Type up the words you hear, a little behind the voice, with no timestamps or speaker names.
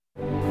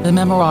The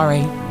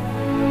Memorare.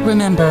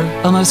 Remember,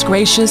 O most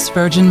gracious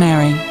Virgin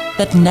Mary,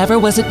 that never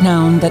was it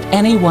known that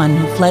anyone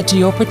who fled to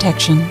your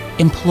protection,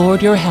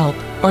 implored your help,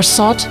 or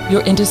sought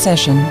your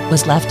intercession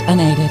was left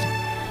unaided.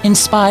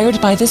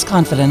 Inspired by this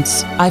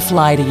confidence, I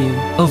fly to you,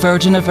 O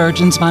Virgin of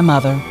Virgins, my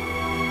Mother.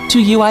 To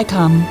you I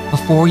come,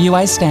 before you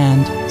I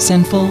stand,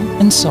 sinful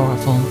and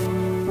sorrowful.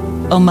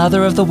 O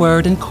Mother of the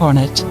Word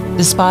incarnate,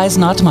 despise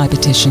not my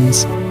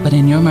petitions, but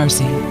in your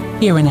mercy,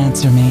 hear and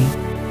answer me.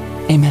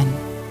 Amen.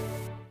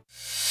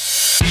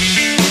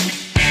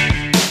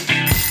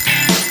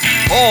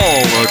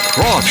 All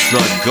across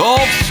the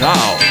Gulf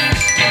South,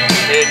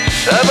 it's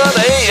 7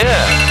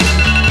 a.m.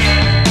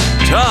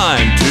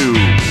 Time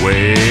to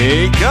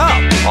wake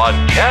up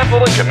on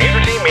Catholic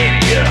Community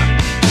Media.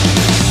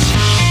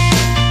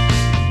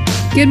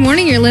 Good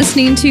morning. You're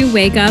listening to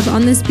Wake Up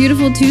on this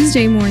beautiful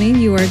Tuesday morning.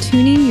 You are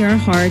tuning your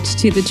heart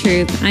to the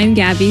truth. I'm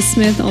Gabby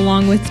Smith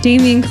along with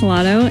Damian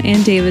Collado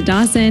and David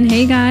Dawson.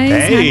 Hey guys,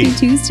 Hey. Happy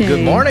Tuesday.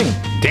 Good morning.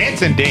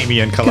 Dancing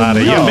Damian Collado.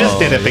 You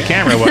missed it if the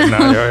camera wasn't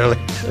on early.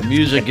 The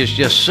music is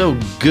just so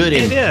good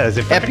and It is.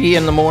 It peppy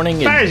in the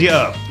morning. fires you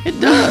up. It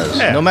does,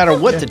 Yeah. no matter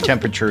what the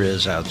temperature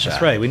is outside.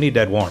 That's right. We need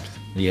that warmth.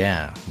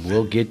 Yeah,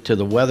 we'll get to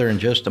the weather in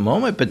just a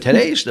moment, but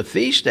today's the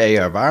feast day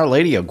of Our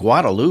Lady of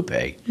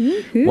Guadalupe.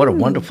 Woo-hoo. What a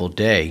wonderful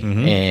day.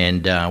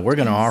 And we're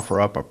going to offer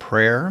up a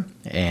prayer,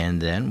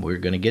 and then we're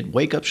going to get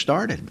Wake Up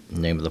started. In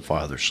the name of the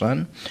Father,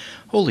 Son,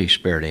 Holy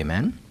Spirit,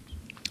 amen.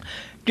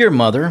 Dear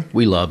Mother,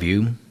 we love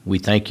you. We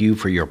thank you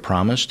for your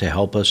promise to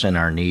help us in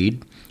our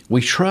need. We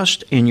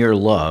trust in your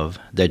love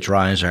that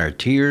dries our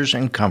tears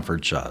and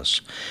comforts us.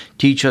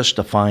 Teach us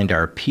to find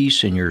our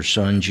peace in your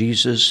Son,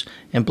 Jesus,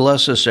 and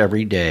bless us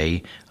every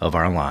day of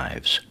our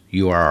lives.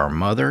 You are our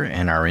mother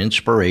and our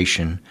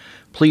inspiration.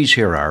 Please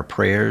hear our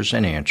prayers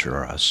and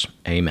answer us.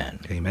 Amen.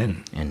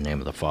 Amen. In the name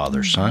of the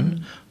Father,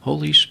 Son,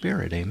 Holy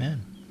Spirit,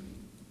 amen.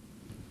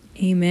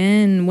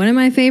 Amen. One of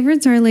my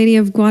favorites, Our Lady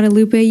of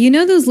Guadalupe. You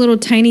know those little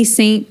tiny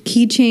saint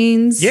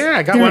keychains? Yeah,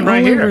 I got They're one right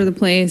all here. over the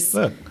place.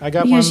 Look, I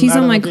got Yeah, one. she's I on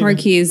don't my know if car you-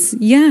 keys.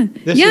 Yeah.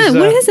 This Yeah, is,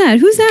 what is that?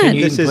 Who's that?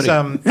 you- This can is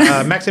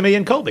put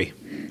Maximilian Kolbe.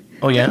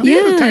 Oh, yeah? Yeah,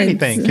 Little tiny it's-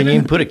 thing. Can you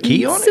even put a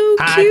key on it? So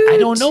cute. I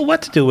don't know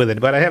what to do with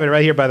it, but I have it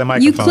right here by the You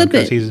microphone. clip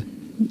 'cause it. he's-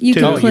 You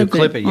Oh, can you clip,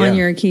 clip it, yeah. on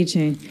your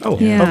keychain. Oh,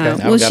 yeah. okay. I've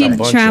Well, got she a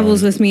bunch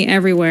travels on. with me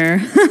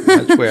everywhere.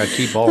 That's where I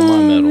keep all my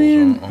medals.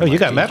 man. On Oh, you my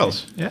got keychain.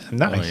 medals. Yeah,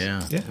 nice. Oh, yeah.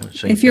 Saint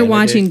If you're Benedict,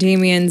 watching,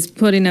 Damien's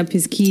putting up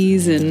his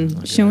keys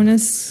and showing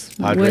us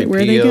Padre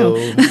where they Pio,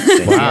 go.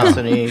 Saint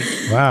Anthony.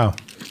 Wow.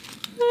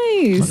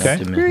 Nice.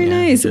 Okay. Very Yeah,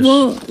 nice. just-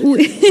 Well, Want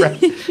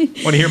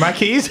to hear my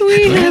keys?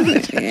 we have.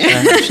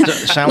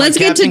 Sound Let's like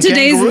get to Captain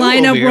today's Kangaroo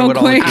lineup over here real with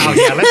all the quick. Oh,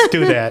 keys. yeah, let's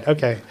do that.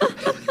 Okay.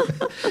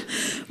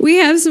 We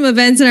have some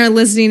events in our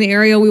listening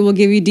area we will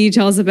give you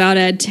details about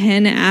at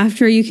 10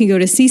 after. You can go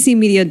to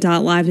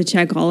ccmedia.live to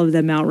check all of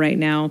them out right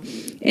now.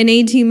 In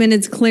 18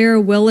 minutes, Claire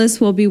Willis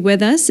will be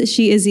with us.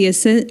 She is the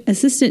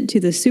assistant to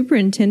the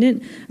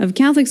Superintendent of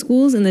Catholic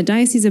Schools in the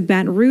Diocese of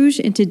Baton Rouge.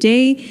 And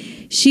today,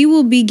 she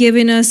will be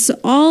giving us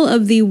all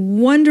of the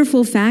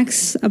wonderful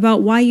facts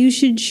about why you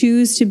should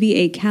choose to be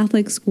a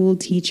Catholic school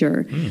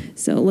teacher.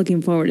 So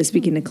looking forward to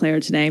speaking to Claire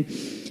today.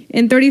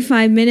 In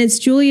 35 minutes,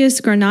 Julia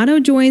Scarnato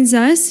joins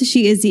us.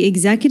 She is the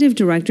Executive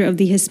Director of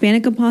the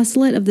Hispanic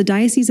Apostolate of the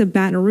Diocese of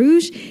Baton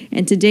Rouge.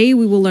 And today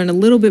we will learn a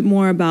little bit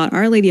more about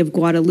Our Lady of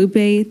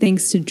Guadalupe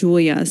thanks to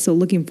Julia. So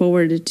looking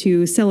forward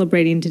to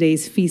celebrating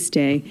today's feast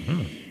day.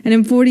 And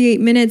in 48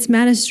 minutes,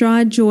 Matt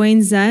Estrade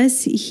joins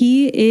us.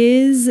 He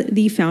is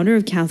the founder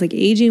of Catholic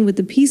Aging with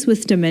the Peace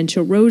with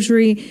Dementia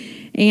Rosary.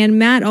 And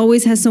Matt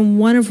always has some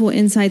wonderful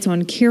insights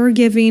on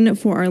caregiving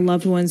for our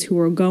loved ones who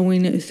are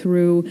going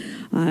through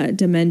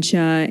dementia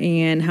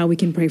and how we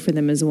can pray for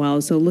them as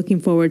well. So looking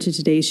forward to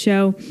today's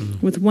show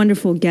with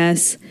wonderful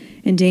guests.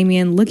 And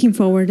Damien, looking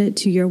forward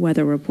to your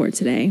weather report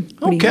today.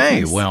 What do you have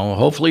Okay, for us? well,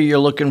 hopefully you're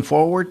looking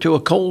forward to a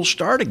cold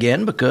start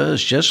again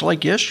because just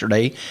like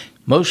yesterday,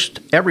 most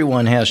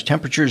everyone has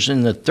temperatures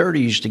in the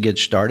 30s to get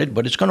started,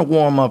 but it's going to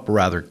warm up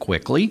rather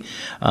quickly.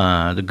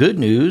 The good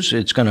news,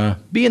 it's going to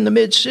be in the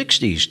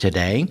mid-60s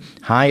today,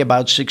 high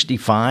about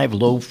 65,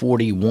 low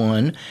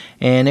 41,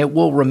 and it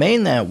will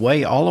remain that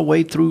way all the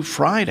way through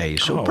Friday.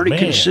 So Oh, pretty man,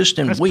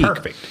 consistent that's week.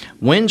 perfect.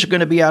 Winds are going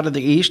to be out of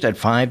the east at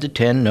 5 to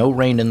 10, no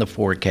rain in the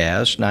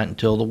forecast, not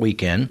until the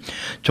weekend.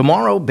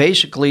 Tomorrow,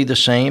 basically the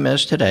same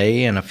as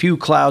today, and a few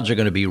clouds are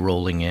going to be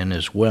rolling in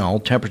as well.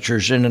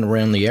 Temperatures in and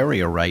around the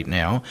area right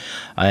now.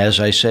 As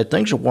I said,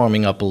 things are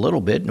warming up a little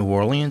bit. New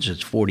Orleans,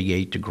 it's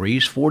 48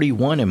 degrees,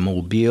 41 in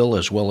Mobile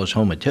as well as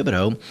home at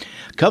Thibodaux.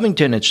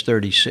 Covington, it's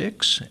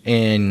 36.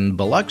 In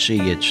Biloxi,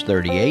 it's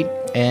 38.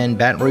 And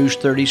Baton Rouge,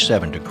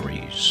 37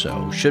 degrees.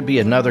 So should be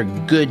another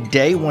good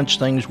day once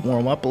things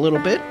warm up a little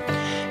bit.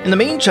 In the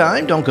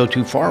meantime, don't go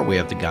too far. We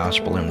have the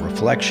Gospel and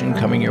Reflection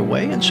coming your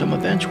way and some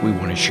events we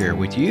want to share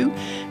with you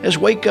as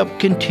Wake Up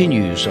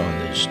continues on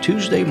this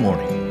Tuesday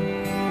morning.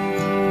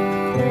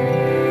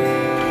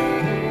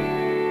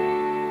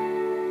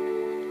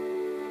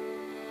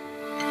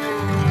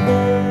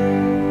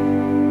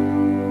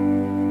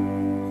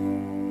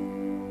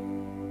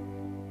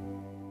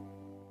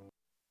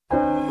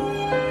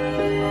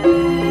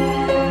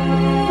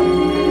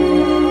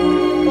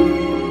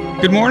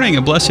 Good morning,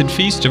 a blessed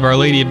feast of Our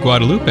Lady of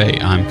Guadalupe.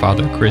 I'm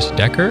Father Chris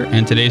Decker,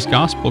 and today's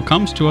Gospel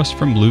comes to us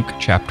from Luke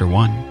chapter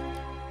 1.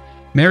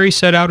 Mary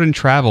set out and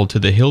traveled to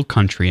the hill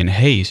country in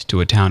haste to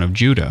a town of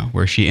Judah,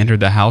 where she entered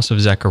the house of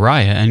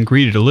Zechariah and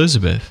greeted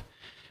Elizabeth.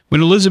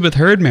 When Elizabeth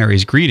heard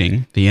Mary's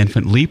greeting, the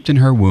infant leaped in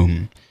her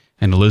womb.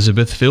 And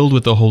Elizabeth, filled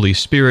with the Holy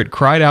Spirit,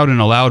 cried out in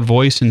a loud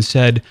voice and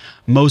said,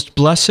 "Most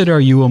blessed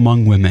are you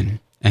among women,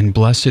 and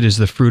blessed is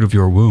the fruit of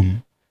your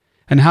womb.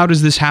 And how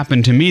does this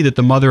happen to me, that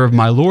the mother of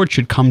my Lord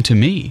should come to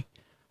me?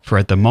 For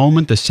at the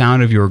moment the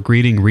sound of your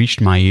greeting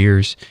reached my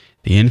ears,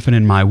 the infant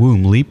in my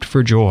womb leaped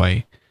for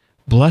joy.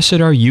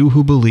 Blessed are you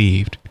who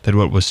believed that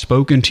what was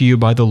spoken to you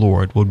by the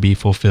Lord would be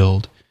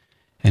fulfilled."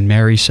 And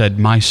Mary said,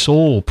 "My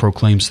soul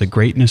proclaims the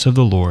greatness of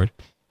the Lord.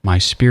 My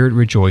spirit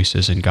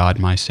rejoices in God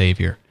my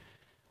Savior."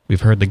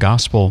 We've heard the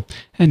gospel,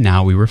 and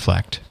now we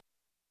reflect.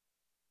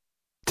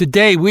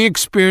 Today we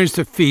experience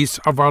the feast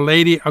of Our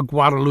Lady of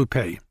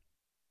Guadalupe.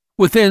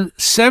 Within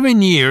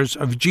 7 years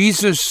of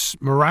Jesus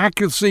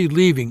miraculously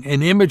leaving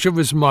an image of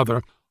his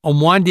mother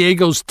on Juan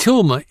Diego's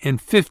tilma in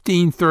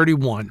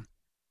 1531,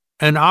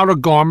 an outer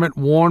garment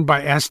worn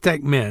by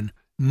Aztec men,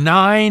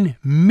 9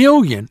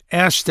 million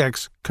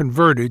Aztecs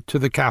converted to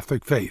the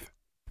Catholic faith.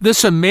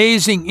 This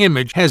amazing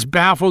image has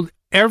baffled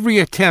every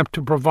attempt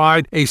to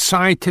provide a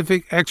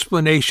scientific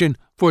explanation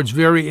for its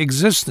very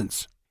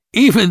existence.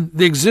 Even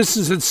the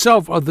existence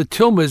itself of the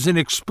tilma is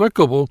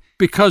inexplicable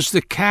because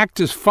the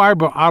cactus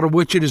fiber out of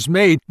which it is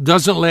made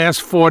doesn't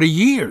last 40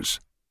 years.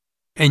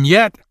 And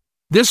yet,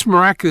 this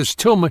miraculous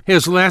tilma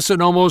has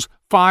lasted almost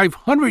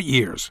 500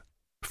 years.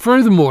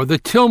 Furthermore, the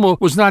tilma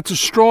was not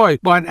destroyed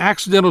by an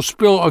accidental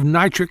spill of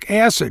nitric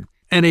acid,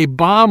 and a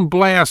bomb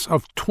blast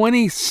of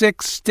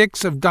 26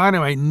 sticks of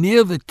dynamite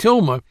near the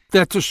tilma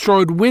that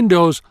destroyed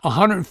windows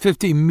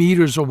 150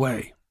 meters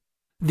away.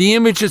 The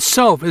image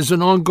itself is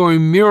an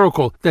ongoing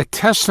miracle that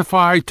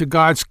testified to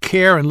God's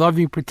care and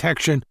loving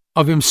protection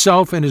of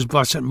himself and his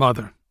Blessed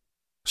Mother.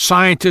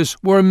 Scientists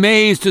were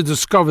amazed to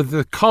discover that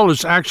the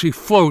colors actually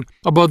float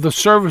above the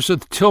surface of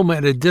the tilma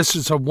at a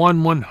distance of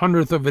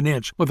 1/100th of an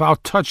inch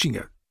without touching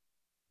it.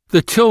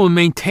 The tilma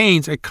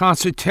maintains a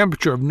constant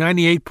temperature of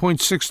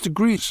 98.6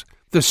 degrees,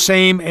 the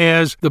same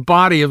as the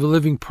body of a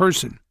living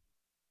person.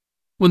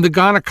 When the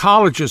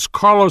gynecologist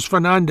Carlos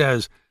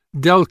Fernandez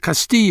del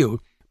Castillo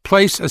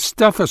placed a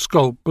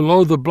stethoscope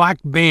below the black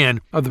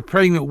band of the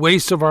pregnant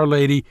waist of Our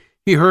Lady,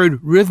 he heard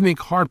rhythmic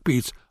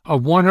heartbeats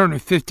of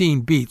 115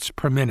 beats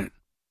per minute.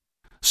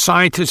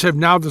 Scientists have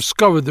now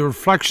discovered the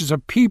reflections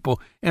of people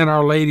in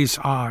Our Lady's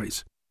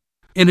eyes.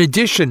 In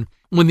addition,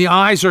 when the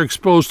eyes are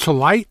exposed to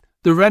light,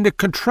 the retina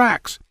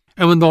contracts,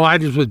 and when the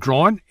light is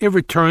withdrawn, it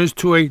returns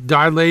to a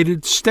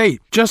dilated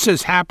state, just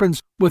as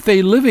happens with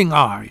a living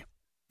eye.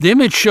 The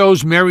image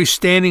shows Mary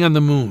standing on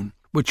the moon,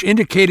 which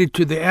indicated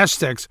to the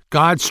Aztecs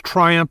God's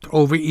triumph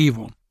over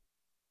evil.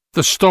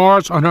 The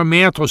stars on her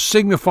mantle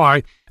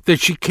signify that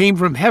she came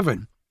from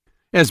heaven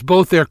as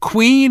both their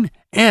queen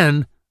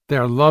and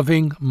their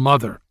loving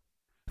mother.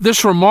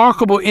 This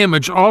remarkable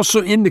image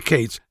also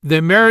indicates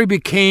that Mary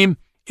became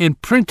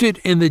imprinted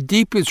in the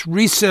deepest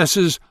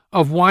recesses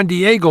of Juan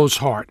Diego's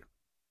heart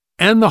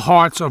and the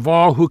hearts of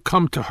all who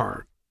come to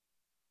her.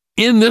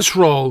 In this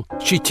role,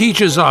 she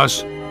teaches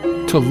us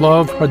to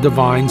love her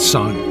divine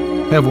Son.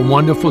 Have a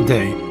wonderful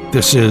day.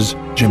 This is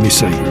Jimmy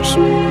Sayers.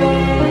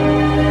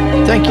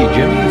 Thank you,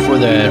 Jimmy, for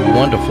that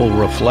wonderful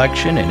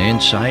reflection and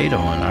insight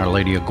on Our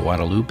Lady of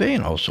Guadalupe,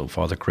 and also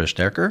Father Chris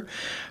Decker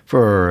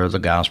for the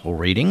gospel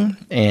reading.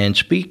 And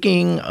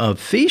speaking of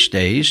feast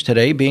days,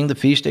 today being the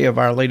feast day of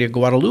Our Lady of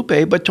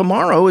Guadalupe, but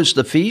tomorrow is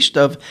the feast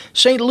of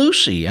St.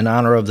 Lucy. In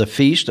honor of the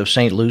feast of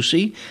St.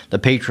 Lucy, the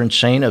patron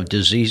saint of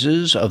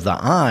diseases of the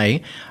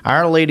eye,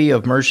 Our Lady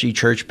of Mercy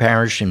Church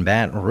Parish in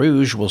Baton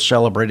Rouge will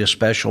celebrate a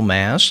special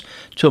Mass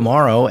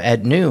tomorrow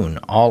at noon.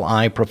 All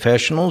eye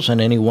professionals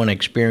and anyone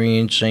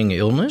experiencing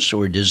illness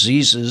or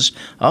diseases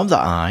of the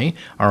eye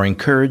are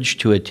encouraged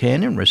to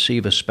attend and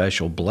receive a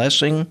special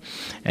blessing.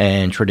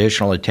 And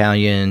traditional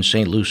Italian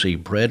St. Lucy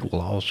bread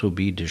will also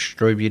be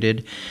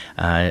distributed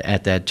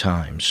at that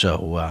time.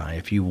 So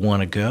if you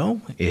want to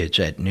go, it's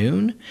at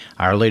noon.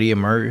 Our Lady of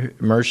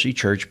Mercy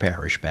Church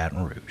Parish,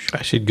 Baton Rouge.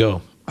 I should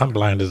go. I'm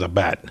blind as a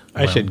bat.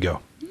 I should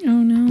go. Oh,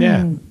 no.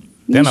 Yeah.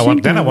 Then I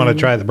want to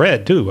try the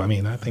bread, too. I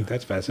mean, I think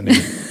that's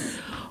fascinating.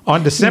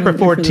 On December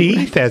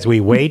 14th, as we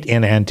wait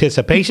in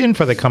anticipation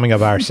for the coming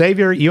of our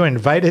Savior, you're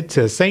invited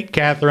to St.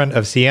 Catherine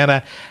of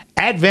Siena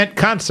Advent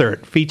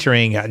Concert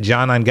featuring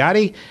John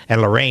Angadi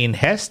and Lorraine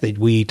Hess that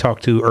we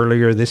talked to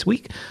earlier this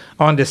week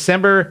on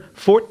December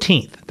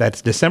 14th.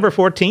 That's December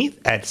 14th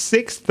at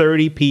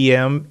 6:30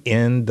 p.m.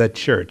 in the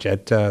church.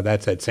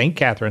 That's at St.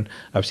 Catherine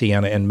of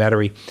Siena in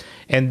Metairie.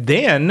 And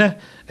then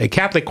a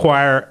Catholic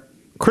choir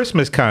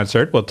Christmas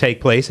concert will take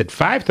place at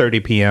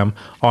 5:30 p.m.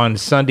 on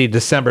Sunday,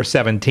 December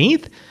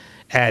 17th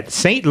at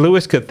St.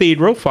 Louis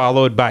Cathedral,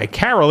 followed by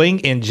caroling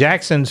in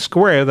Jackson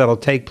Square that'll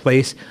take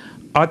place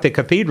at the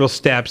cathedral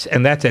steps,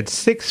 and that's at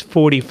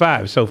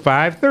 6:45. So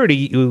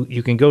 5:30,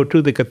 you can go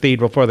to the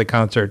cathedral for the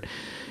concert.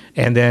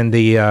 And then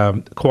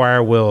the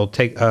choir will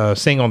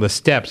sing on the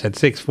steps at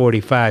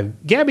 6:45.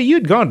 Gabby,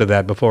 you'd gone to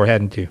that before,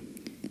 hadn't you?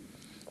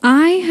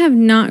 I have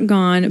not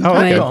gone,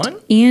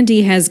 but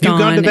Andy has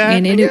gone, to that?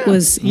 and it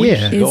was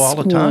go all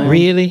the time.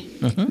 Really?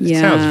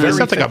 Yeah. That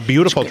sounds like a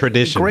beautiful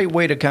tradition. Great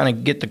way to kind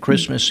of get the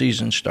Christmas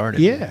season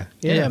started. Yeah.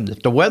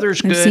 If the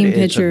weather's good, seen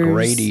it's pictures. a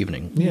great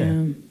evening.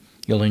 Yeah.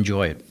 You'll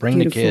enjoy it. Bring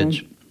Beautiful.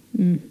 the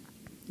kids.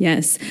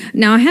 Yes.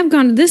 Now, I have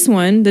gone to this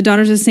one, the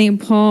Daughters of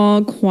St.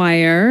 Paul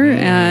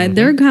Choir.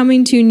 They're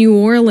coming to New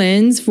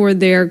Orleans for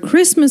their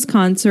Christmas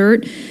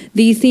concert.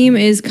 The theme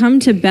is Come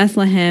to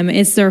Bethlehem.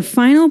 It's their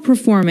final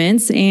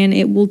performance, and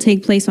it will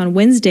take place on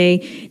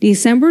Wednesday,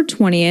 December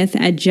 20th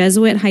at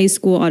Jesuit High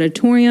School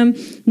Auditorium.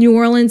 New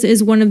Orleans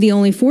is one of the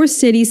only 4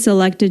 cities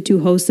selected to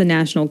host the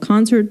national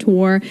concert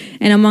tour,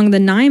 and among the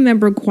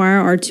 9-member choir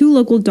are 2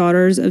 local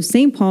daughters of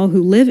St. Paul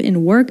who live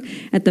and work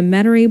at the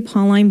Metairie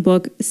Pauline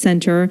Book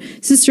Center,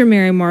 Sister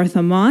Mary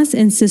Martha Moss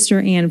and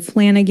Sister Ann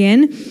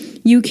Flanagan.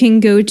 You can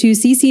go to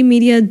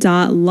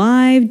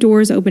ccmedia.live.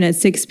 Doors open at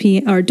 6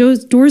 p.m. or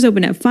doors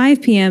open at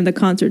 5 p.m. The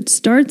concert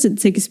starts at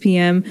 6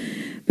 p.m.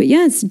 But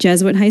yes,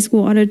 Jesuit High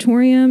School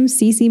Auditorium,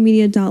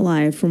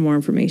 ccmedia.live for more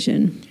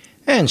information.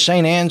 And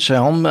St.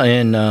 Anselm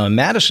in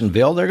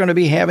Madisonville, they're going to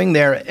be having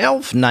their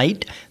Elf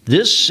Night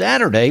this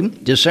Saturday,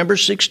 December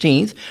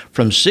 16th,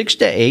 from 6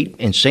 to 8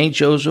 in St.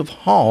 Joseph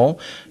Hall.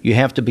 You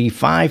have to be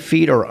 5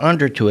 feet or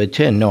under to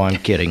attend. No, I'm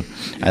kidding.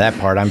 That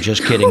part, I'm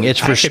just kidding. It's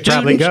for students.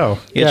 Probably go.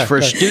 It's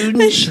for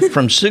students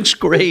from 6th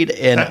grade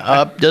and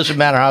up. Doesn't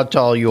matter how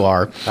tall you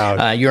are.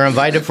 You're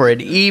invited for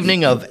an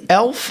evening of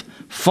elf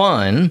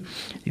fun.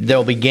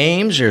 There'll be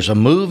games, there's a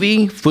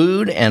movie,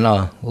 food, and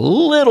a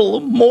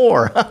little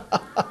more.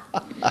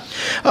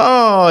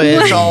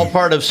 It's all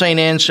part of St.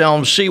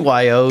 Anselm's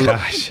CYO.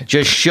 Gosh.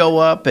 Just show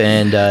up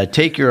and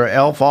take your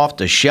elf off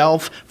the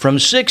shelf from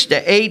 6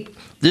 to 8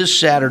 this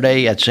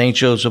Saturday at St.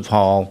 Joseph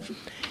Hall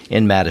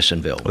in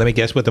Madisonville. Let me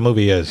guess what the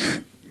movie is.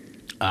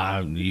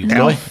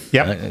 Elf?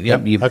 Yep.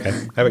 Okay,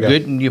 there we go.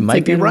 Good, you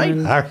might be right.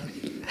 All right.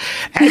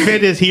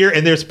 Advent is here,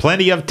 and there's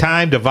plenty of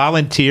time to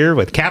volunteer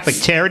with Catholic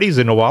Charities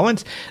in New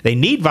Orleans. They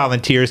need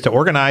volunteers to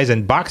organize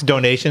and box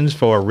donations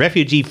for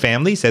refugee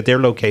families at their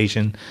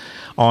location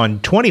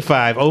on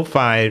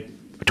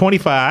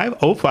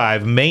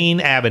 2505 Main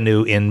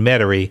Avenue in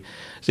Metairie.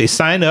 So you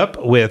sign up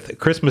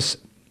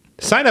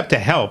to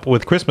help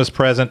with Christmas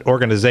present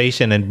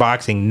organization and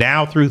boxing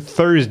now through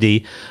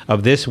Thursday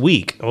of this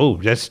week. Oh,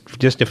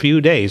 just a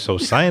few days. So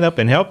sign up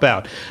and help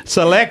out.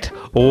 Select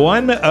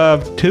one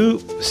of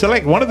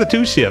the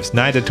 2 shifts,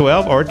 9 to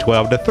 12 or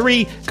 12 to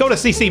 3. Go to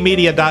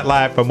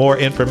ccmedia.live for more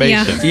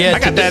information. Yeah, I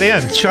got that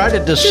in. Try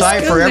to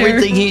decipher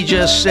everything he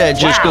just said.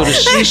 Just go to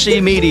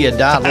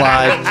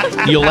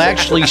ccmedia.live. You'll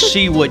actually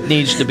see what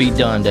needs to be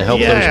done to help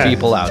those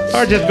people out.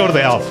 Or just go to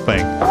the elf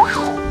thing.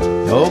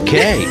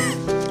 Okay.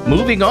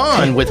 Moving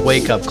on with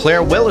Wake Up.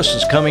 Claire Willis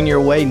is coming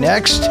your way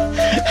next.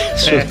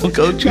 So we'll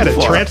go too far. Got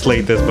to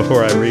translate this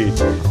before I read.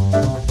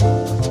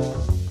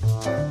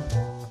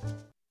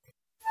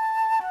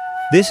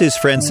 This is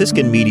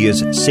Franciscan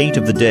Media's Saint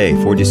of the Day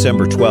for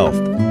December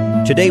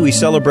 12th. Today we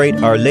celebrate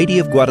Our Lady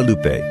of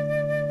Guadalupe.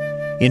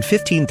 In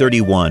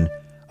 1531,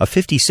 a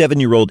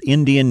 57-year-old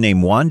Indian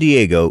named Juan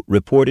Diego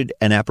reported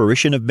an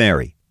apparition of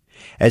Mary.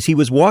 As he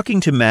was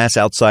walking to Mass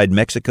outside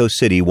Mexico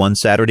City one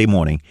Saturday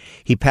morning,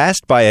 he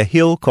passed by a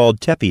hill called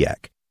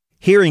Tepeyac.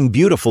 Hearing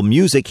beautiful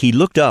music, he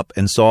looked up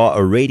and saw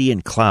a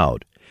radiant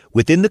cloud.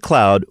 Within the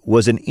cloud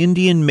was an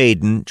Indian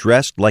maiden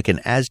dressed like an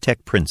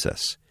Aztec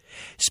princess.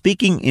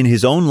 Speaking in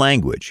his own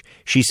language,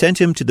 she sent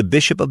him to the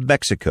Bishop of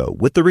Mexico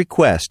with the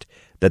request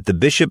that the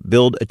bishop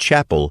build a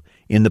chapel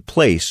in the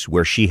place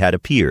where she had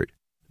appeared.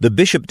 The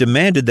bishop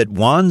demanded that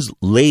Juan's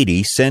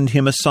lady send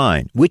him a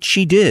sign, which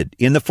she did,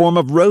 in the form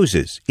of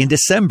roses, in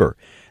December,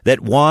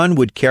 that Juan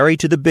would carry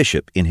to the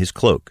bishop in his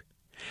cloak.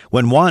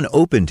 When Juan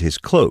opened his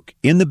cloak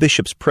in the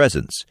bishop's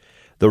presence,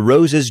 the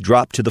roses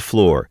dropped to the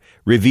floor,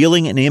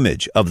 revealing an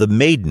image of the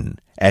maiden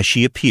as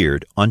she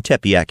appeared on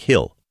Tepeyac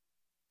Hill.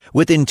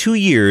 Within 2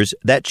 years,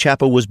 that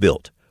chapel was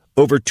built.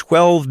 Over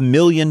 12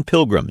 million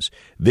pilgrims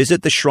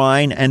visit the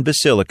shrine and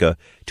basilica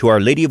to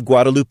Our Lady of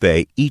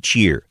Guadalupe each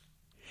year.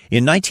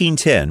 In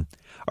 1910,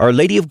 Our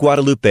Lady of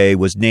Guadalupe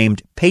was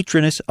named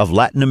Patroness of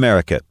Latin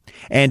America,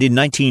 and in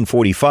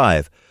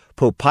 1945,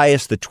 Pope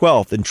Pius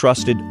XII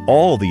entrusted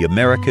all the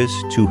Americas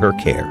to her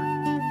care.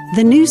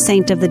 The new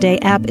Saint of the Day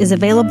app is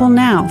available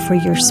now for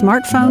your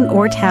smartphone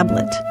or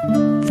tablet.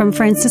 From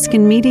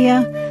Franciscan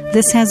Media,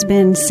 this has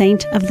been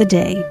Saint of the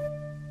Day.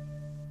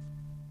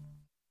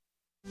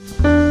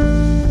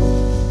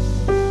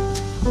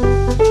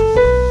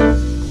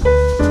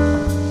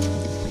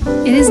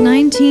 It is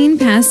 19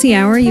 past the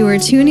hour. You are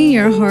tuning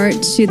your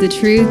heart to the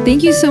truth.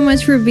 Thank you so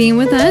much for being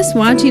with us,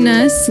 watching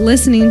us,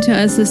 listening to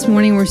us this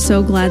morning. We're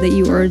so glad that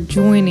you are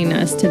joining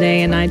us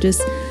today. And I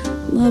just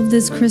love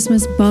this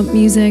Christmas bump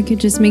music. It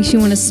just makes you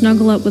want to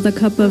snuggle up with a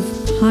cup of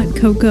hot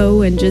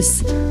cocoa and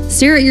just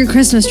stare at your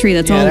Christmas tree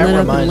that's all lit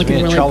up and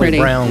looking really Charlie pretty.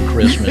 Brown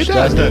Christmas,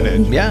 doesn't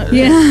it? Yeah.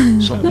 Yeah.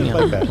 Something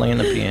like that. Playing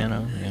the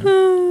piano.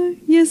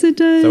 Yeah. Yes, it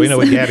does. So we know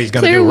what Gabby's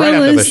going to Claire do right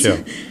Willis.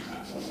 after the show.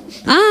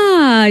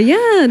 Ah,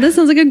 yeah, that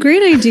sounds like a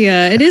great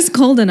idea. It is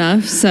cold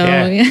enough, so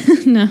yeah.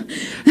 No.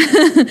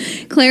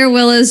 Claire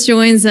Willis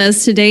joins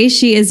us today.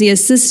 She is the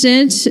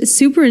Assistant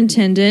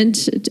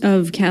Superintendent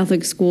of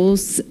Catholic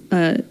Schools.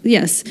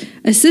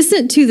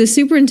 Assistant to the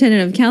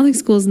Superintendent of Catholic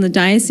Schools in the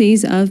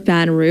Diocese of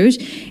Baton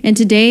Rouge. And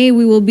today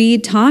we will be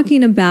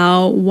talking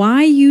about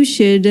why you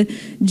should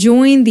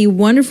join the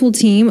wonderful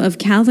team of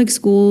Catholic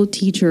school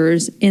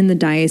teachers in the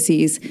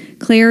diocese.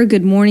 Claire,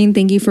 good morning.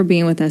 Thank you for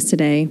being with us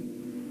today.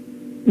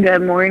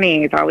 Good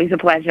morning. It's always a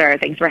pleasure.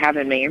 Thanks for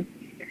having me.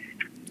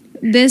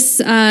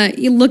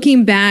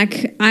 Looking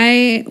back,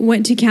 I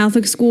went to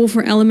Catholic school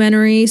for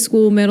elementary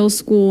school, middle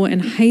school, and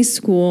high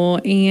school.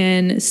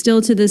 And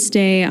still to this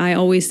day, I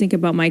always think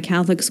about my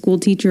Catholic school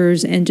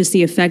teachers and just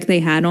the effect they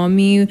had on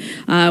me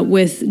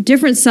with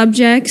different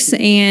subjects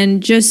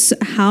and just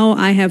how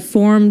I have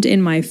formed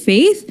in my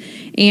faith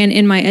and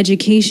in my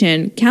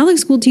education. Catholic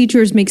school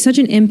teachers make such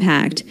an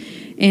impact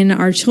in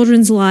our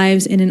children's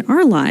lives and in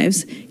our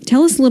lives.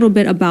 Tell us a little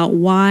bit about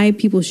why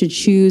people should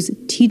choose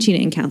teaching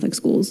in Catholic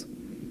schools.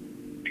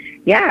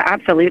 Yeah,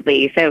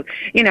 absolutely. So,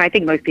 I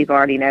think most people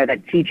already know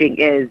that teaching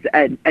is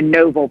a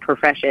noble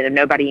profession, and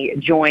nobody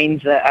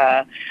joins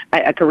a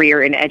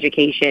career in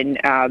education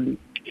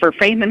for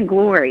fame and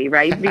glory,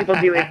 right? People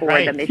do it for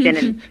right. the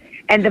mission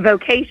and the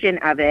vocation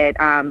of it.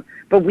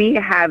 But we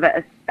have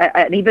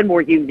an even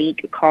more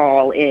unique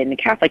call in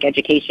Catholic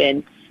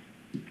education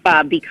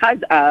because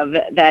of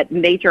that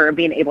nature of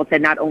being able to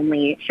not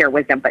only share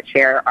wisdom, but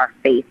share our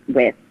faith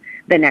with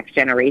the next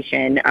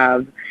generation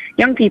of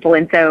young people.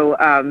 And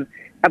so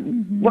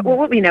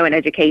what we know in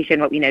education,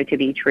 what we know to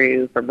be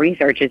true from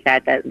research is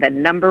that the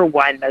number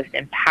one most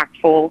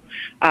impactful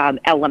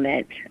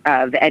element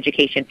of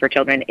education for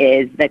children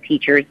is the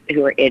teachers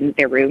who are in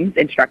their rooms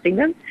instructing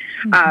them.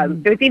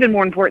 So it's even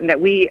more important that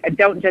we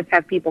don't just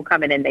have people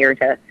coming in there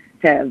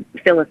to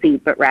fill a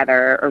seat, but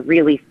rather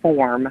really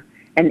form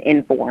and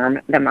inform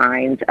the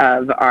minds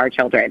of our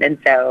children. And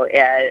so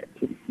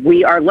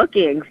we are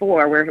looking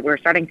for, we're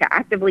starting to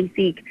actively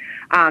seek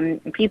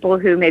people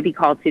who may be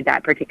called to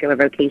that particular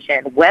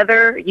vocation,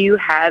 whether you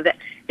have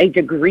a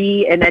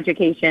degree in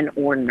education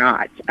or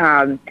not.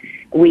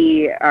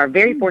 We are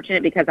very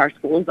fortunate because our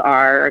schools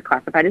are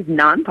classified as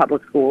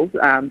non-public schools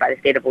by the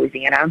state of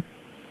Louisiana,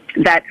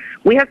 that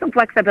we have some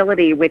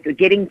flexibility with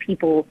getting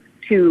people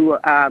to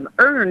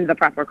earn the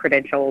proper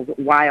credentials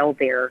while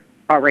they're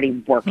already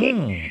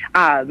working.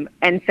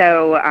 And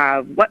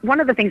so one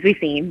of the things we've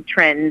seen,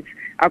 trends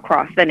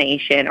across the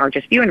nation, are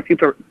just fewer and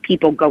fewer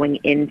people going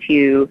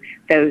into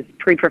those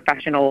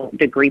pre-professional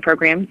degree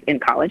programs in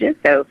colleges.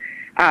 So,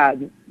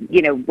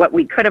 what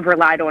we could have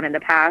relied on in the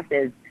past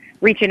is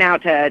reaching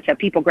out to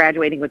people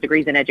graduating with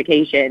degrees in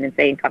education and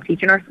saying, come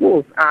teach in our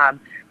schools.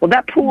 Well,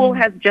 that pool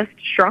has just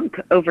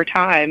shrunk over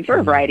time for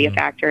a variety of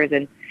factors.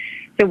 And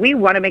so we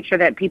want to make sure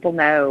that people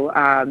know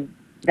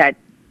that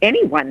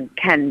anyone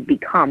can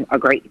become a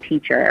great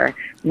teacher.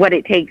 What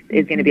it takes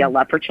is going to be a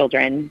love for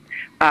children,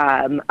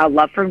 a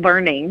love for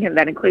learning, and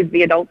that includes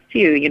the adults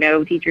too.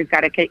 Teachers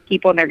got to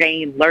keep on their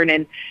game,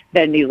 learning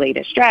the new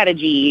latest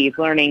strategies,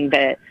 learning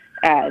the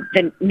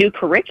new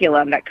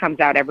curriculum that comes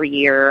out every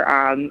year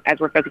as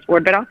we're focused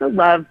forward, but also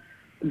love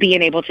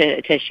being able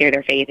to share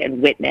their faith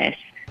and witness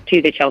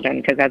to the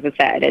children. Because as I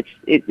said,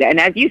 and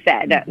as you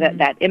said,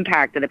 that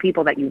impact of the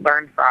people that you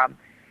learn from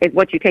is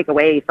what you take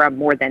away from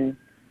more than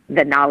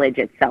the knowledge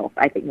itself,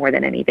 I think, more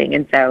than anything.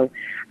 And so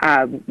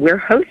we're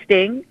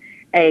hosting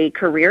a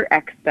career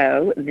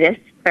expo this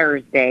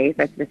Thursday,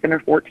 that's December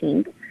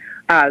 14th,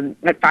 at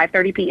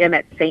 5:30 p.m.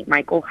 at St.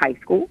 Michael High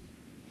School.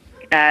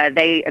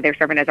 They're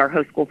serving as our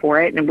host school for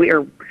it. And we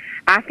are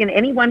asking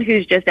anyone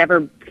who's just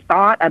ever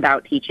thought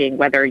about teaching,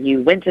 whether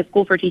you went to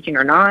school for teaching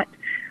or not,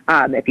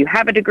 if you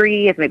have a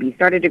degree, if maybe you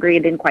started a degree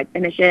and didn't quite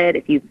finish it,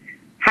 if you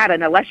had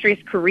an illustrious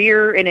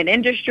career in an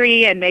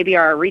industry and maybe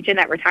are reaching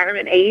that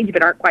retirement age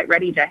but aren't quite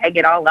ready to hang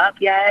it all up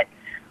yet.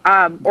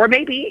 Or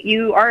maybe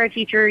you are a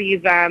teacher,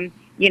 you've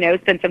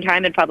spent some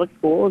time in public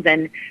schools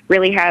and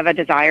really have a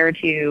desire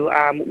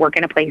to work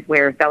in a place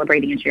where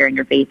celebrating and sharing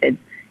your faith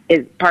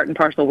is part and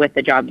parcel with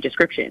the job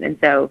description. And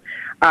so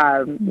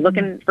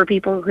looking for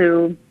people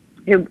who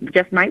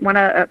just might want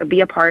to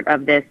be a part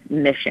of this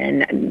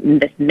mission,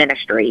 this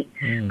ministry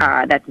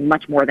that's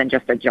much more than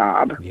just a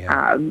job.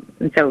 Yeah.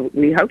 And so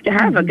we hope to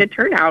have a good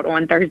turnout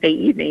on Thursday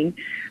evening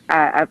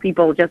of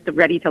people just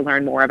ready to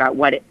learn more about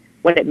what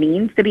it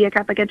means to be a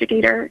Catholic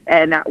educator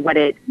and what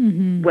it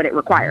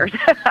requires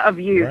of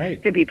you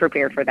to be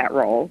prepared for that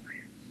role.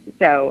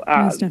 So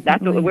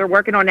that's what we're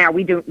working on now.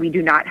 We do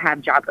not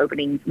have job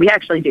openings. We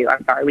actually do.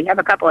 I'm sorry. We have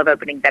a couple of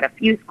openings at a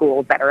few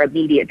schools that are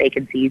immediate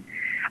vacancies.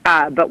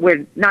 But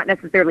we're not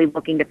necessarily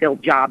looking to fill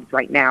jobs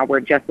right now. We're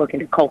just looking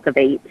to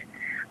cultivate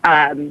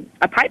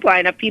a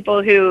pipeline of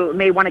people who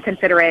may want to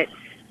consider it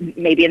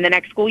maybe in the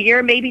next school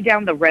year, maybe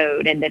down the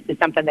road. And this is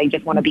something they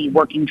just want to be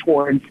working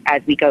towards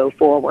as we go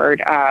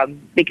forward,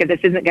 because this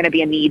isn't going to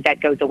be a need that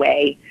goes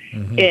away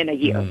in a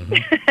year.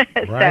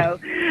 Right.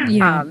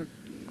 So,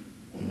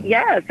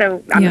 Yeah,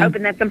 so I'm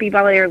hoping that some people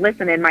out there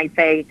listening might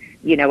say,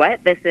 you know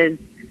what,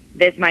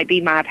 this might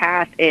be my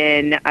path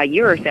in a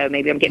year or so.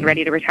 Maybe I'm getting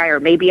ready to retire.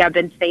 Maybe I've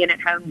been staying at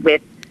home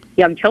with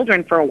young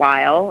children for a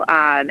while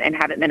and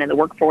haven't been in the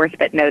workforce,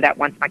 but know that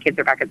once my kids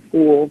are back at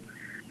school,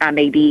 I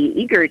may be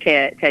eager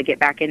to get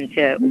back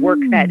into work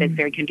that is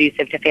very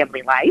conducive to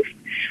family life.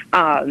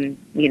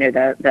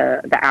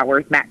 The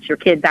hours match your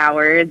kids'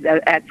 hours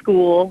at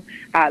school.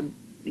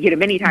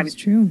 Many times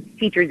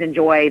teachers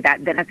enjoy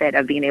that benefit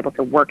of being able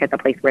to work at the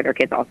place where their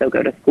kids also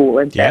go to school.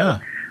 And so,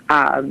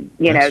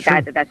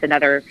 that's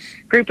another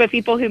group of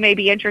people who may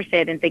be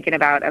interested in thinking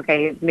about,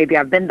 okay, maybe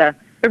I've been the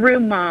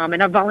room mom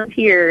and I've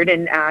volunteered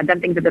and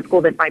done things at the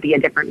school. That might be a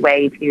different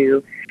way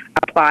to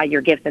apply your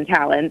gifts and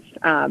talents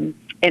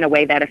in a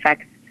way that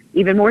affects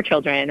even more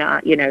children,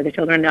 the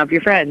children of your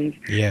friends,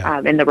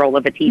 in the role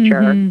of a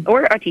teacher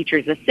or a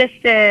teacher's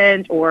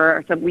assistant,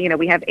 or some,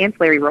 we have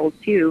ancillary roles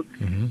too,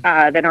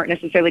 that aren't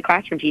necessarily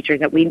classroom teachers,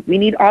 that we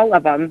need all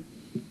of them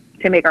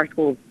to make our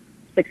schools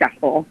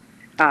successful,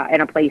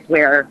 in a place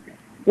where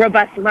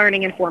robust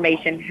learning and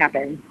formation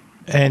happens.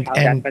 And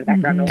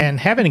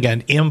having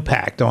an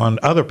impact on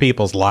other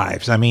people's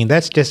lives. I mean,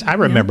 that's just, I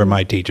remember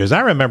my teachers.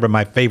 I remember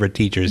my favorite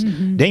teachers.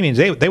 Damien,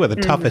 they were the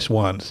toughest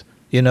ones.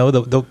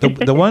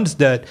 The ones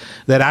that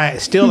I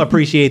still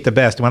appreciate the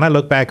best. When I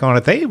look back on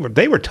it,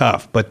 they were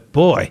tough, but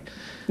boy,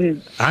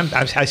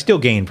 I still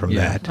gain from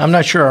that. I'm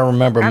not sure I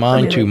remember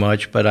mine too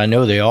much, but I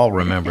know they all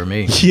remember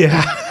me.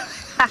 Yeah.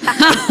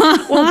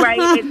 Well, right,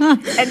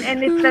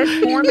 and it's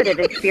those formative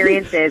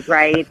experiences,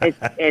 right?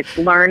 It's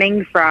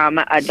learning from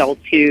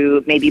adults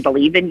who maybe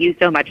believe in you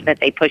so much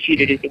that they push you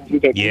to do things you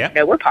didn't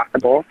know were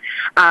possible,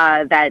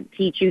 that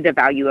teach you the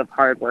value of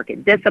hard work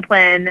and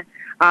discipline,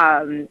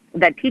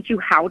 that teach you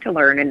how to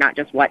learn and not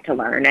just what to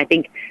learn. I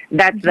think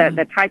that's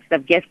the types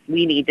of gifts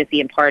we need to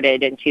see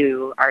imparted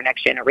into our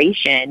next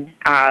generation.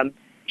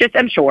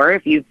 I'm sure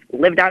if you've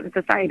lived out in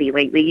society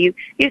lately,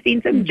 you've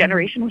seen some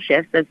generational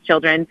shifts as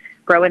children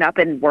growing up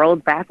in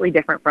worlds vastly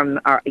different from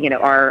our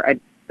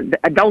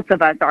adults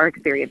of us, our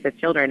experience as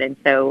children. And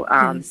so,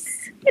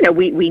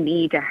 we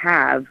need to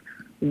have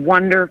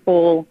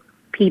wonderful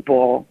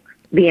people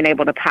being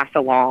able to pass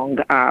along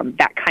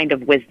that kind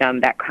of wisdom,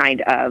 that kind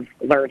of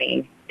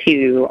learning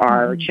to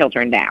our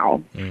children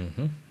now.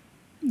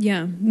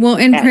 Yeah. Well,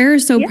 and prayer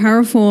is so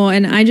powerful.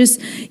 And I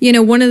just,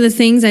 one of the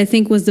things I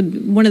think was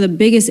one of the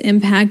biggest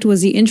impact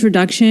was the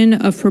introduction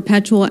of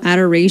perpetual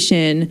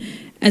adoration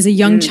as a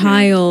young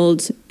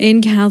child in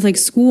Catholic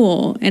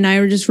school. And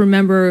I just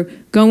remember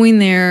going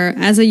there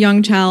as a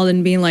young child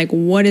and being like,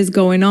 what is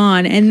going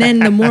on? And then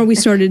the more we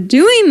started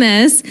doing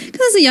this,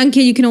 because as a young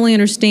kid, you can only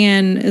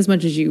understand as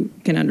much as you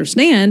can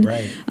understand.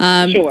 Right.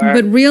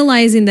 But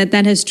realizing that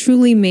has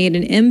truly made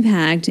an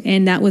impact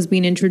and that was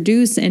being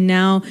introduced. And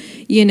now,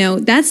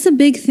 that's the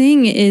big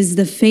thing is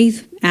the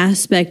faith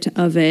aspect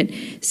of it,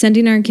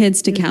 sending our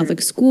kids to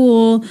Catholic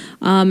school.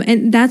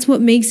 And that's what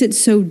makes it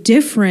so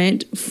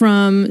different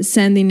from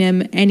sending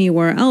them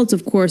anywhere else,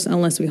 of course,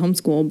 unless we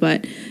homeschool.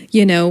 But,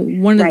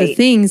 one of the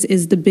things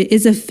is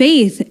a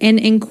faith, and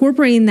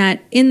incorporating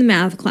that in the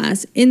math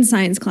class, in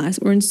science class,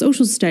 or in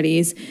social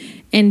studies,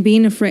 and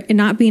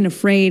not being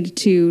afraid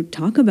to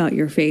talk about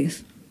your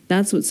faith.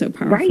 That's what's so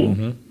powerful.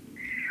 Right.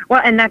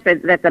 Well, and that's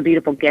a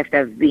beautiful gift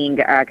of being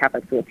a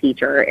Catholic school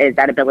teacher, is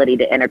that ability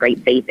to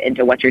integrate faith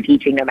into what you're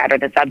teaching, no matter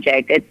the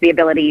subject. It's the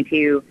ability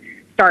to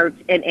start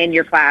in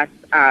your class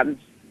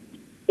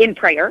in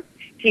prayer,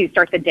 to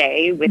start the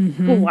day with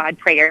school-wide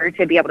prayer,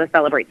 to be able to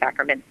celebrate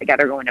sacraments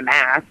together, going to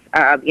Mass.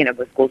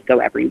 The schools go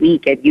every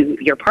week, and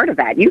you're part of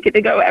that. You get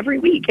to go every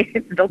week.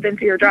 It's built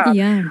into your job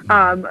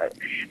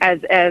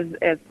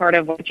as part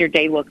of what your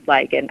day looks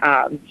like. And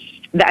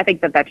I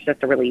think that's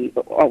just a really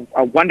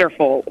a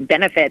wonderful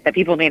benefit that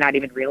people may not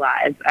even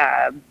realize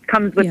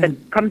comes with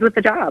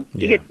the job.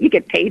 Yeah. You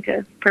get paid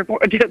to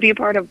be a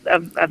part of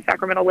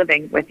sacramental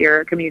living with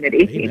your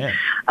community.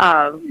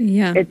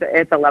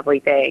 It's a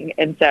lovely thing.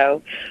 And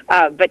so,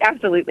 but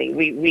absolutely,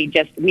 we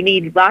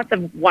need lots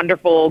of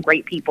wonderful,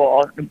 great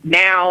people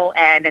now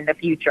and in the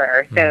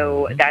future.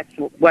 So that's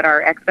what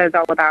our expo is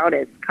all about: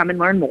 is come and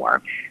learn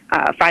more.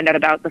 Find out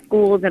about the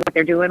schools and what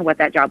they're doing, what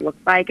that job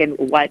looks like, and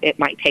what it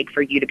might take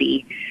for you to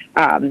be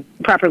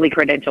properly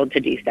credentialed to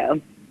do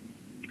so.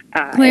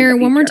 Claire,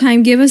 one more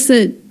time, give us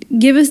the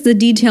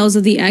details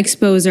of the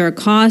expo. Is there a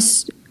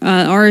cost,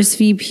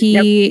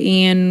 RSVP,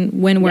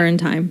 and when, where, and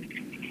time?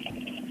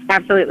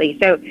 Absolutely.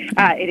 So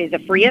it is a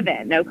free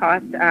event, no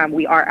cost.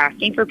 We are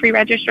asking for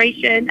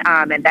pre-registration,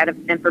 and that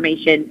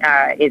information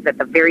is at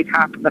the very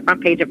top of the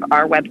front page of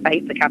our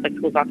website, the Catholic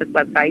Schools Office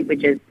website,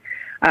 which is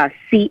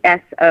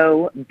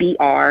csobr.org.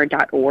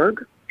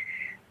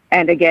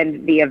 And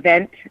again, the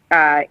event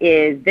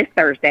is this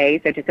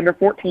Thursday, so December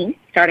 14th,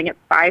 starting at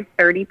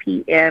 5:30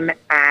 p.m.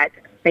 at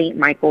St.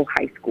 Michael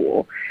High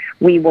School.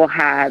 We will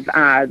have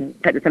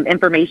some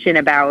information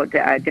about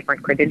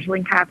different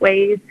credentialing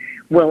pathways.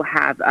 We'll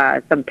have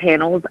some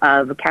panels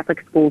of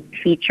Catholic school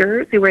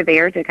teachers who are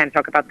there to kind of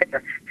talk about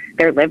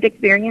their lived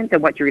experience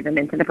and what drew them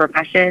into the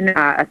profession,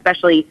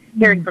 especially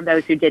hearing from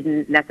those who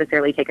didn't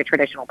necessarily take a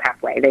traditional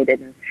pathway. They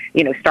didn't,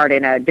 start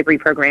in a degree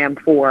program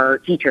for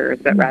teachers,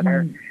 but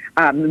rather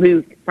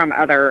moved from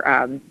other,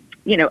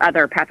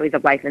 other pathways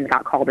of life and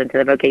got called into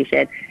the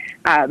vocation.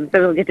 So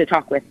we'll get to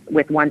talk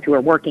with ones who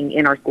are working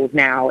in our schools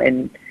now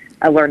and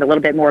learn a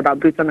little bit more about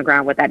boots on the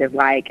ground, what that is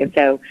like. And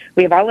so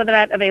we have all of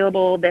that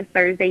available this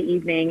Thursday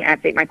evening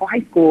at St. Michael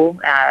High School,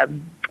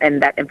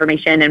 and that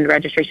information and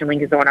registration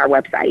link is on our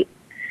website.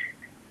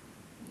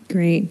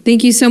 Great.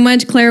 Thank you so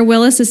much, Claire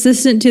Willis,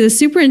 Assistant to the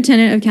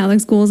Superintendent of Catholic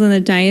Schools in the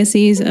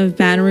Diocese of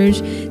Baton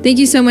Rouge. Thank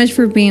you so much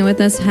for being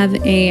with us. Have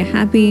a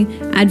happy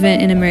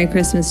Advent and a Merry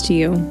Christmas to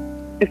you.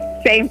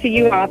 Same to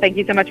you all. Thank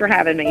you so much for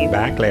having me.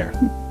 Bye, Claire.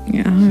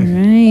 All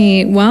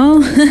right. Well,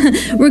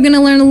 we're going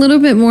to learn a little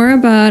bit more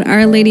about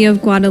Our Lady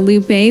of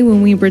Guadalupe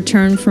when we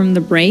return from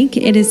the break.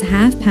 It is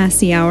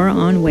 1:30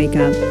 on Wake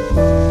Up.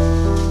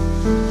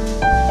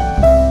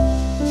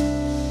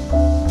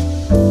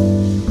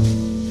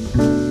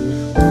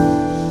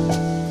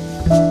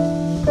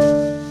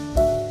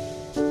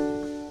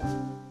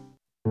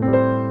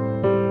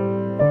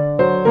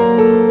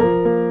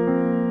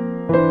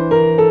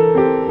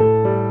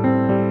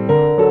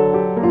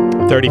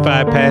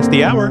 Past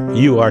the hour,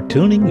 you are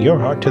tuning your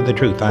heart to the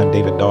truth. I'm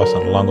David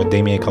Dawson, along with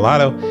Damian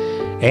Collado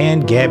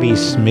and Gabby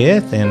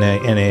Smith. In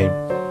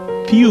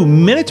a few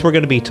minutes, we're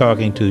going to be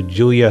talking to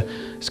Julia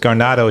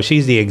Scarnato.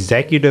 She's the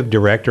executive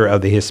director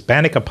of the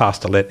Hispanic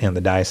Apostolate in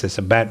the Diocese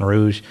of Baton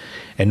Rouge.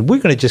 And we're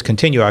going to just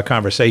continue our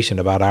conversation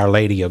about Our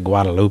Lady of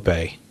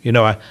Guadalupe.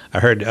 I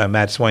heard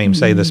Matt Swaim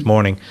say this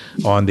morning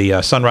on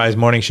the Sunrise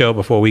Morning Show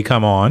before we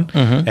come on,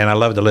 and I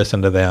love to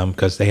listen to them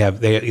because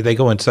they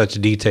go in such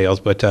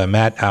details. But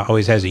Matt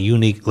always has a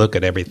unique look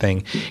at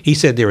everything. He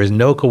said there is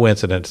no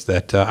coincidence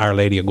that Our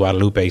Lady of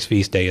Guadalupe's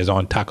feast day is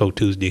on Taco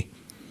Tuesday.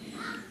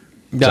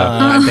 So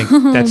I think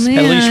that's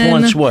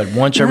at least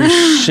once every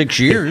 6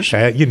 years.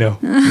 Yeah,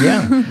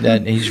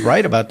 that he's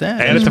right about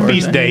that. And it's a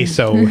feast day,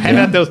 so have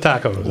at those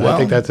tacos. Well, I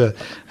think that's a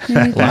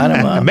lot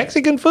of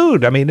Mexican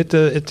food. I mean,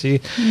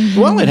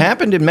 well, it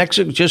happened in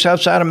Mexico, just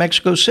outside of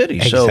Mexico City.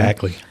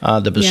 Exactly. So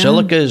the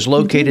basilica is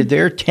located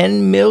there.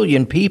 10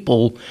 million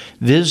people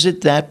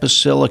visit that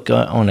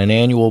basilica on an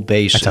annual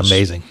basis. That's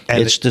amazing.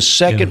 And it's the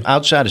second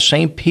outside of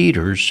St.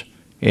 Peter's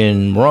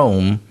in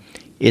Rome.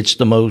 It's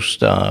the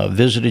most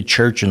visited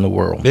church in the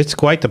world. It's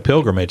quite the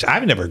pilgrimage.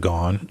 I've never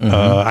gone.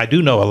 I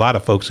do know a lot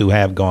of folks who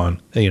have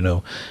gone,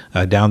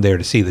 down there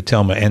to see the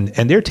Tilma,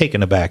 and they're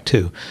taken aback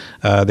too.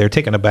 They're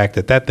taken aback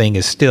that thing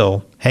is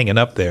still hanging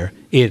up there.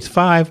 It's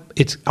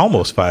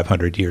almost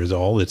 500 years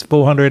old. It's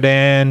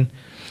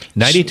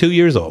 492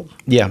 years old.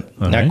 Yeah,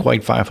 not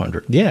quite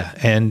 500. Yeah,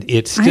 and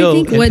it's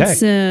still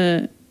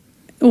intact.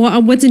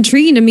 What's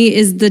intriguing to me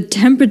is the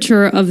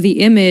temperature of the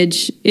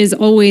image is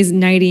always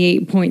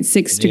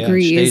 98.6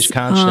 degrees. It stays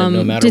constant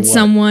no matter did what.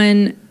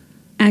 Someone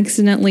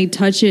accidentally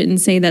touch it and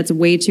say that's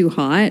way too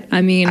hot?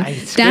 I mean,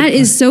 that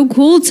is so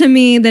cool to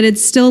me that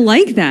it's still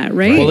like that,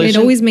 right? Well, it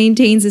always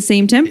maintains the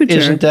same temperature.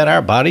 Isn't that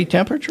our body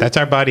temperature? That's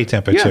our body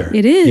temperature. Yeah.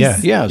 It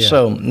is. Yeah.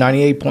 So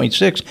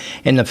 98.6.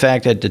 And the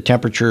fact that the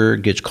temperature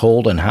gets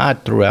cold and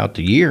hot throughout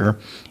the year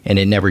and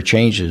it never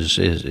changes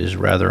is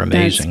rather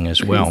amazing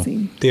as well.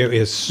 There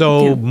is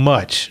so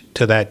much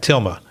to that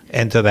tilma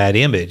and to that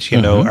image.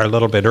 A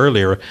little bit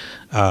earlier,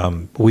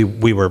 we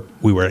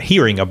were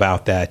hearing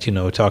about that.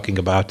 Talking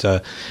about,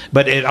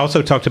 but it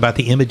also talked about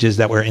the images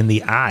that were in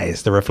the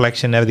eyes, the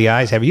reflection of the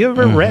eyes. Have you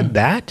ever read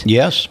that?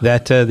 Yes.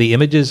 That the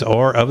images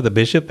are of the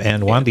bishop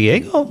and Juan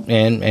Diego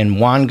and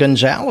Juan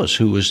Gonzalez,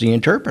 who was the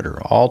interpreter.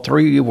 All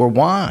three were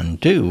Juan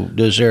too.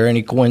 Is there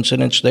any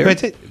coincidence there?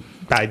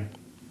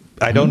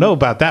 I don't know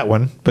about that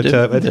one, but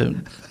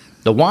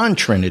the Juan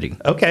Trinity.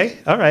 Okay,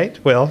 all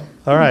right. Well,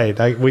 all right.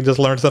 We just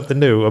learned something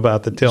new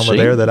about the Tilma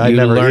there that I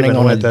never learning even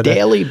on went a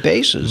daily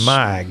basis.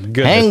 My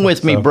goodness. Hang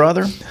with me,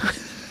 brother.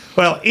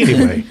 Well,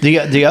 anyway,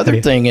 the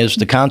other thing is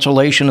the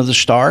constellation of the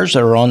stars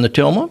that are on the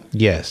Tilma.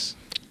 Yes,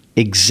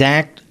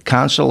 exact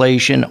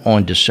constellation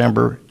on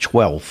December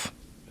 12th.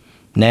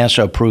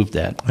 NASA approved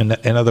that.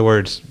 In other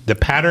words, the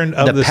pattern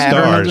of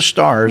the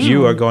stars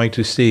you are going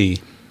to see.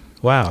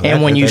 Wow.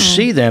 And when you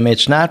see them,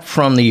 it's not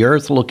from the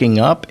earth looking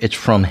up, it's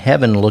from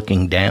heaven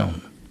looking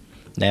down.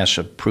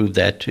 NASA proved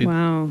that too.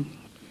 Wow.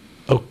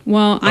 Oh,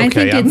 well, I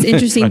think it's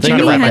interesting.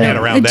 Jimmy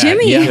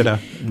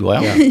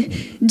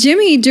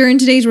Jimmy, during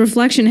today's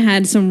reflection,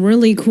 had some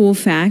really cool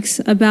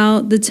facts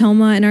about the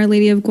Tilma and Our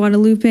Lady of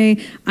Guadalupe.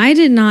 I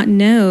did not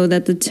know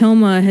that the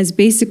Tilma has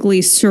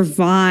basically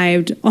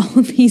survived all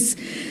of these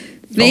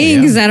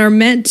things that are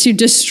meant to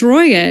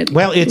destroy it.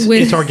 Well,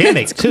 it's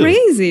organic too.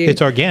 Crazy.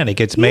 It's organic.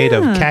 It's made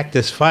of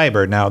cactus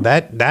fiber. Now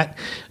that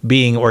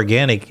being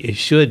organic, it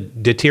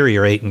should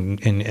deteriorate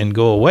and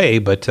go away.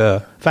 But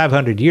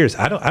 500 years,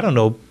 I don't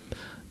know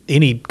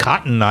any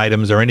cotton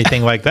items or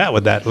anything like that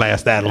would that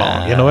last that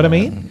long. You know what I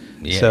mean?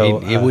 Yeah, so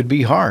it would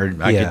be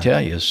hard, I can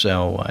tell you.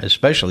 So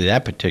especially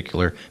that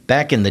particular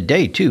back in the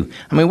day too.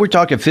 I mean, we're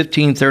talking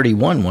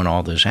 1531 when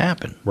all this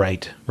happened.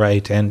 Right.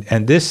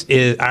 And this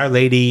is Our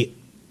Lady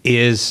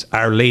is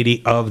Our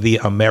Lady of the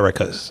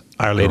Americas,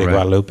 Our Lady of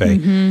Guadalupe.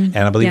 And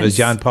I believe it was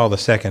John Paul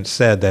II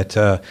said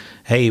that,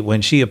 hey,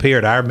 when she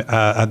appeared,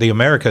 the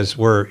Americas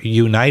were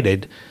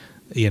united.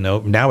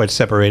 Now it's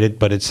separated,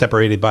 but it's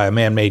separated by a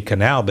man-made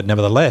canal. But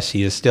nevertheless,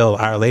 she is still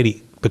Our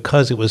Lady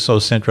because it was so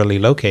centrally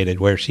located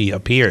where she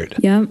appeared.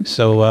 Yeah.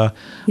 So I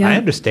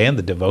understand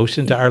the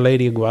devotion to Our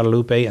Lady of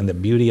Guadalupe and the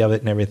beauty of it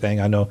and everything.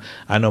 I know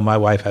my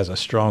wife has a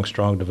strong,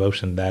 strong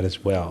devotion to that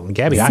as well. And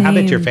Gabby, I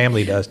bet your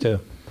family does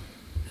too.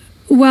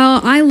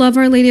 Well, I love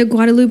Our Lady of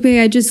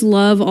Guadalupe. I just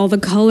love all the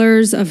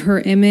colors of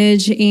her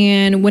image.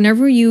 And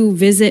whenever you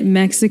visit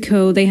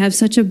Mexico, they have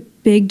such a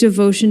big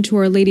devotion to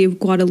Our Lady of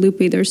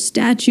Guadalupe. There's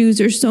statues.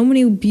 There's so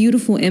many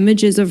beautiful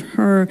images of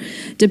her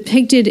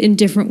depicted in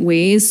different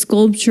ways,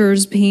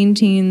 sculptures,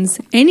 paintings,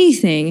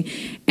 anything.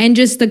 And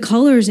just the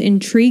colors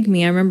intrigue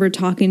me. I remember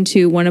talking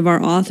to one of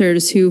our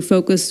authors who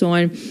focused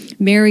on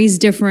Mary's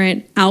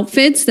different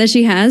outfits that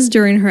she has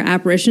during her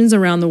apparitions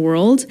around the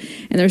world.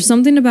 And there's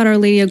something about Our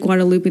Lady of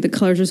Guadalupe. The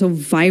colors are so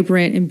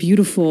vibrant and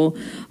beautiful.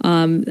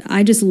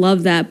 I just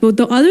love that. But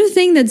the other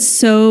thing that's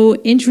so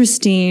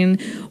interesting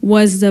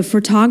was the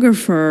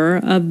photographer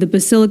of the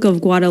Basilica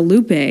of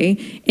Guadalupe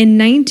in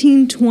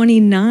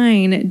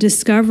 1929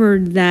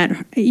 discovered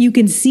that you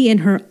can see in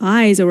her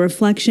eyes a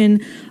reflection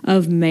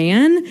of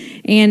man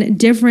and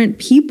different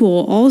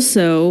people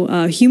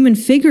also, human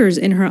figures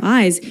in her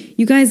eyes.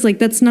 You guys,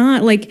 that's not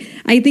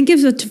I think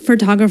if a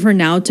photographer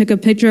now took a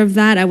picture of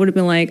that, I would have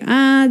been like,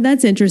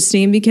 that's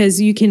interesting,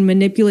 because you can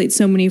manipulate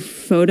so many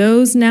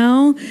photos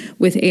now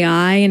with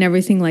AI and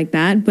everything like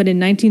that. But in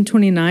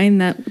 1929,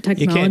 that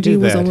technology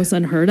was almost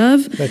unheard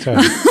of. That's right.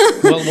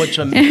 Well, what's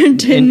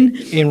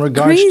in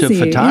regards to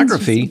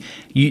photography,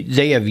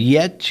 they have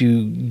yet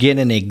to get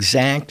an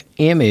exact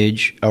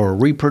image or a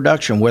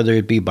reproduction, whether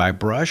it be by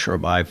brush or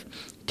by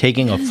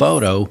taking a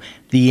photo.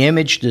 The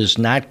image does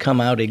not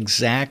come out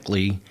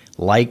exactly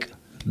like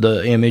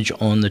the image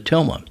on the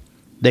tilma.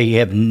 They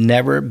have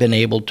never been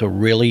able to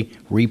really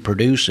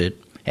reproduce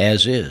it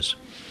as is.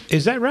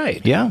 Is that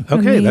right? Yeah. Okay,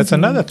 amazing. That's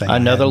another thing.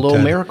 Another little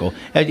miracle.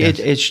 Yes.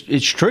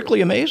 It's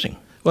strictly amazing.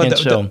 Well,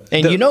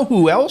 you know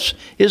who else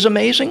is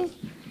amazing?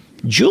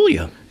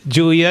 Julia.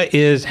 Julia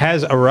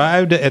has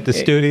arrived at the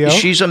studio.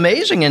 She's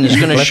amazing and is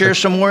going to share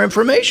some more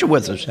information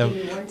with us.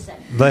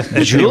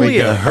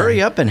 Julia,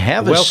 hurry up and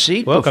have a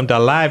seat. Welcome to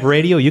live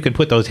radio. You can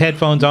put those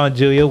headphones on,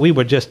 Julia. We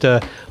were just,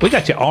 we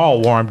got you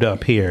all warmed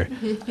up here.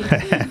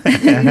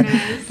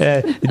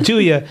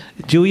 Julia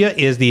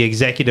is the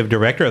executive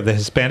director of the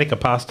Hispanic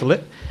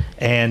Apostolate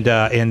and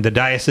in the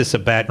Diocese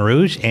of Baton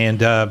Rouge.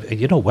 And,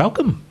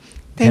 welcome.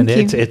 Thank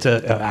you. It's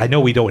I know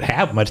we don't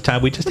have much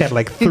time. We just have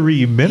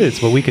 3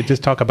 minutes, but we could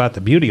just talk about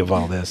the beauty of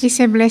all this. It's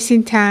a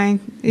blessing time.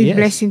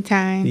 Blessing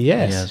time.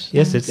 Yes.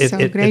 It's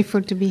so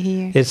grateful to be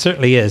here. It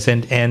certainly is.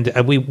 And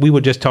we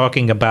were just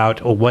talking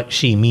about what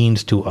she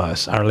means to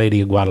us, Our Lady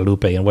of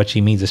Guadalupe, and what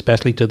she means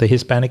especially to the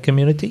Hispanic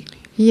community.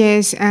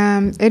 Yes.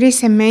 It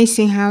is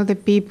amazing how the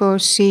people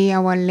see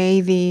Our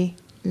Lady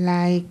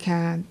like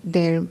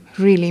their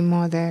really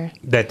mother.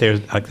 That they're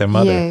like their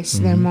mother. Yes,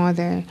 their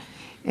mother.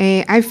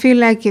 I feel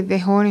like the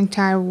whole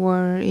entire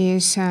world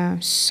is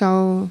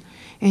so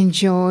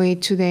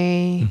enjoyed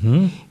today,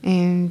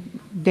 and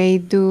they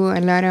do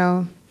a lot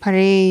of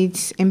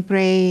parades and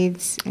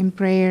prayers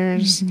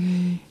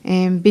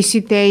and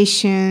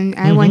visitation.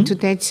 I went to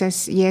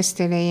Texas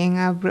yesterday, and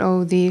I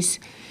brought this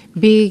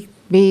big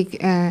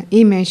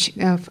image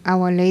of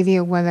Our Lady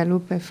of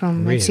Guadalupe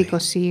from Mexico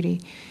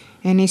City,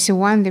 and it's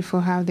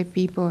wonderful how the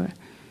people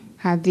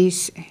have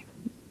this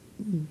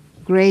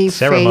great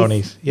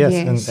ceremonies, faith.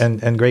 Yes.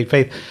 And great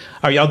faith.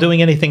 Are y'all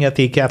doing anything at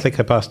the Catholic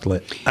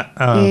Apostolate?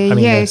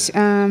 Yes.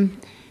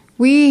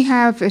 We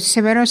have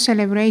several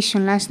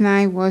celebrations. Last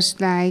night was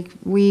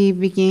we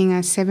begin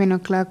at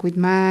 7:00 with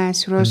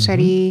Mass,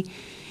 Rosary,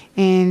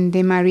 and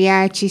the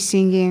mariachi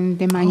singing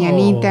the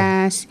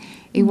Mañanitas.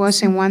 It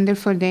was a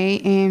wonderful day.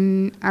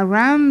 And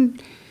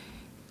around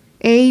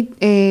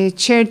 8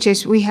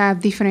 churches, we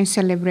have different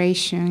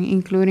celebrations,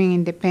 including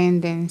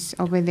Independence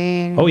over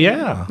there. Oh,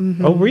 yeah.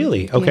 Oh,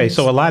 really? Okay,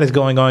 so a lot is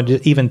going on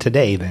even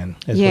today, then,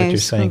 is what you're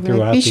saying,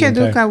 throughout Bishop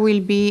the entire... Duca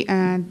will be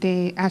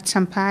at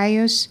St.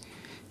 Pius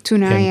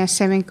tonight at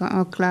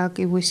 7:00.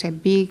 It was a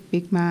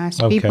big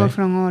Mass. Okay. People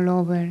from all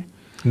over.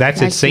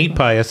 That's at St.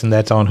 Pius, and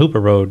that's on Hooper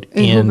Road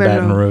in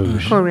Baton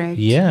Rouge. Correct.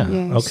 Yeah,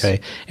 yes.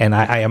 Okay. And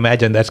I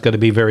imagine that's going to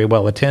be very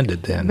well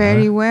attended then.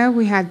 Very well.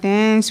 We have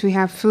dance, we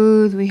have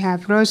food, we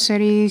have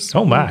rosaries.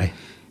 Oh, my.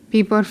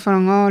 People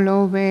from all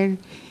over.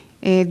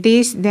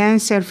 This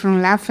dancer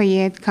from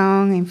Lafayette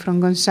come and from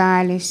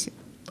Gonzales.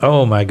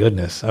 Oh, my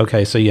goodness.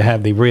 Okay, so you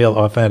have the real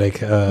authentic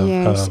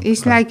yes,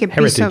 it's like a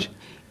heritage.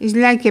 It's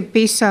like a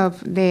piece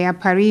of the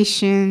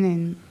apparition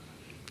and...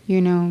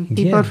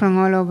 people from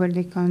all over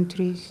the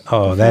countries.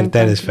 Oh, that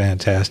is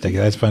fantastic.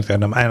 That's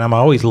fantastic. And I'm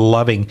always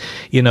loving,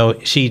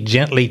 she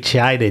gently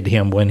chided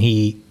him when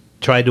he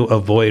tried to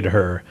avoid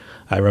her.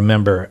 I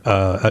remember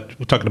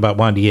talking about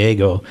Juan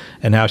Diego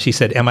and how she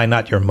said, "Am I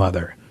not your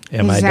mother?"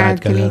 Am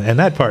Exactly. I not gonna? And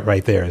that part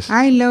right there is.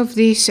 I love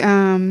this.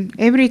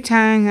 Every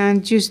time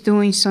I'm just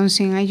doing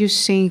something, I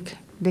just think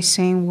the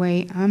same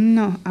way. I'm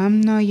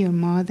not your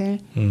mother.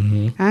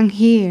 Mm-hmm. I'm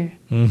here.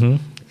 Mm-hmm.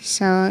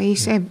 So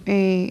it's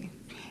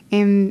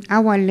and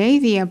Our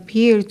Lady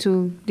appeared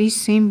to this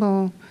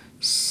simple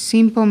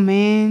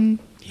man.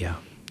 Yeah.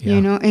 You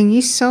know, and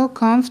it's so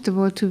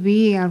comfortable to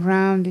be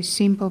around the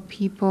simple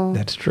people.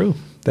 That's true.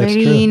 That's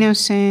very true.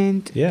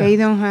 innocent. Yeah. They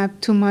don't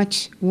have too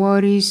much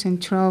worries and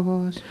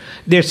troubles.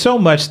 There's so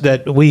much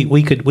that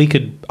we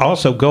could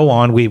also go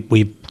on.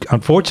 We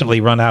unfortunately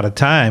run out of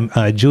time,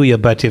 Julia.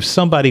 But if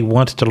somebody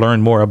wants to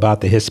learn more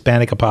about the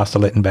Hispanic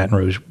Apostolate in Baton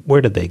Rouge,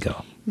 where do they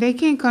go? They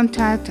can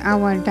contact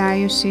our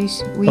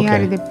diocese. We are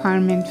a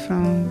department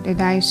from the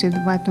Diocese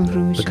of Baton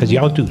Rouge. Because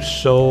y'all do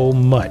so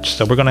much,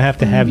 so we're going to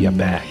have you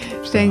back.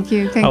 So. Thank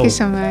you. Thank you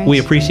so much. We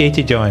appreciate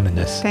you joining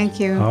us. Thank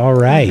you. All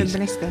right. Have a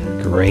blessed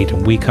day. Great.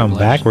 When we come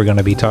back, we're going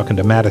to be talking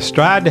to Matt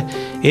Estrade.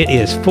 It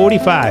is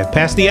 45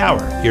 past the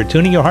hour. You're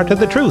tuning your heart to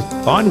the truth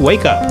on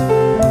Wake Up.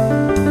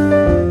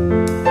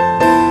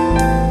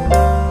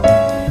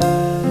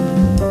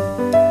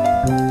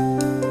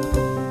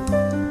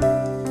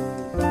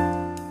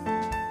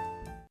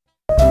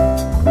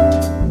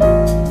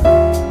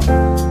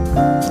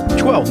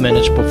 12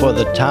 minutes before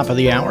the top of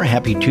the hour.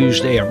 Happy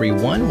Tuesday,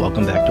 everyone.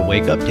 Welcome back to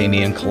Wake Up.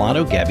 Damian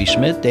Calato, Gabby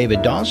Smith,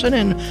 David Dawson,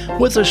 and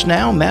with us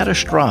now, Matt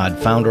Estrade,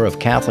 founder of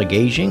Catholic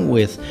Aging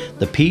with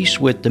the Peace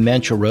with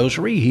Dementia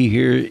Rosary.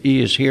 He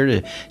is here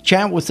to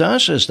chat with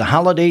us as the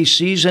holiday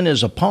season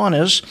is upon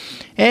us.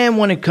 And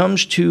when it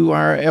comes to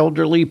our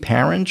elderly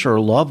parents or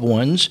loved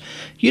ones,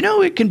 you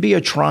know, it can be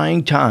a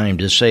trying time,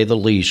 to say the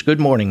least. Good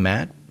morning,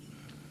 Matt.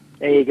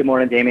 Hey, good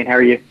morning, Damian. How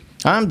are you?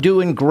 I'm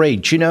doing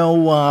great. You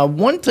know,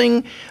 one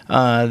thing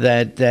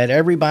that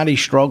everybody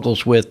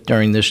struggles with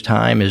during this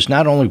time is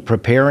not only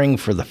preparing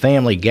for the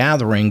family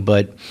gathering,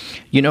 but,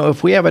 you know,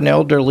 if we have an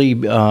elderly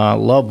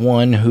loved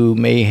one who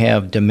may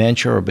have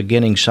dementia or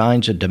beginning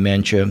signs of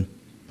dementia,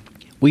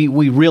 we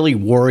really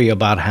worry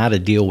about how to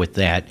deal with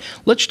that.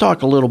 Let's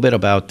talk a little bit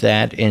about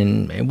that,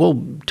 and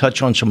we'll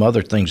touch on some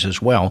other things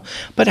as well.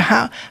 But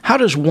how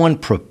does one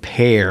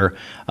prepare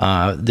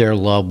their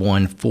loved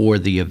one for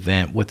the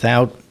event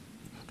without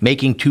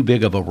making too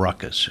big of a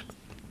ruckus?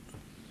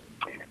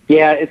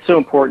 Yeah, it's so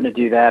important to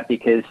do that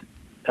because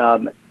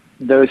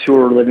those who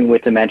are living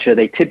with dementia,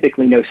 they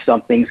typically know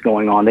something's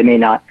going on. They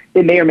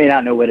may or may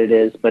not know what it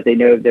is, but they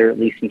know they're at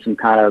least in some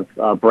kind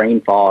of brain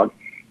fog.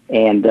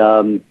 And,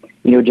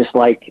 you know, just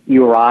like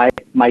you or I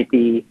might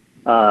be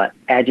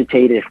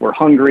agitated if we're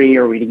hungry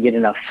or we didn't get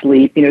enough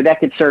sleep, you know, that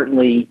could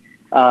certainly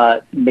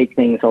make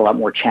things a lot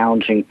more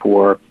challenging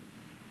for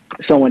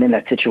someone in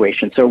that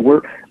situation. So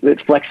with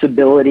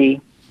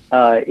flexibility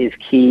is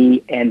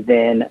key, and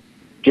then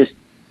just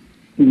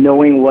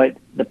knowing what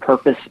the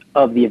purpose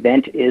of the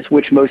event is,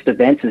 which most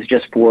events is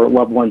just for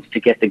loved ones to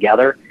get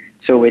together.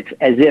 So it's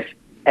as if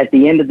at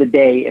the end of the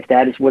day, if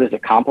that is what is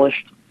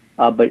accomplished,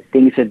 but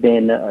things have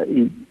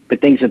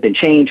been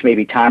changed,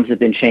 maybe times have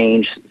been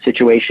changed,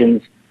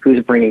 situations,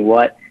 who's bringing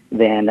what,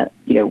 then,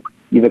 you know,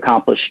 you've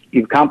accomplished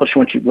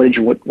what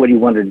you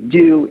wanted to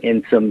do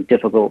in some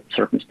difficult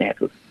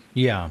circumstances.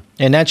 Yeah,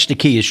 and that's the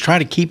key, is try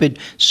to keep it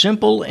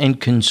simple and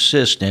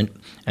consistent,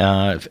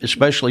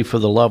 especially for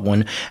the loved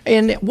one.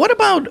 And what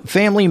about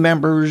family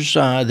members?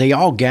 They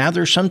all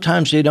gather.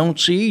 Sometimes they don't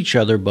see each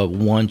other but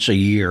once a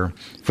year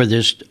for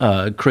this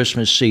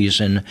Christmas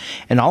season.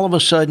 And all of a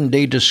sudden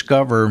they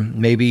discover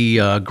maybe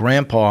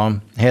Grandpa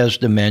has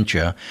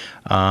dementia.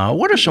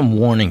 What are some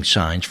warning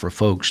signs for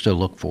folks to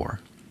look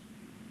for?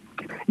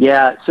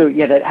 Yeah, so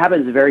that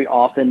happens very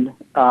often.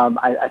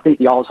 I think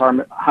the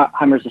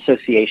Alzheimer's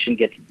Association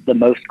gets the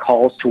most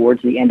calls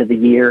towards the end of the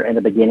year and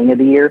the beginning of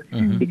the year,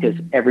 because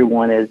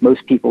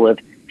most people have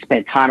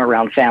spent time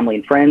around family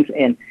and friends.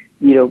 And,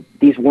 you know,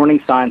 these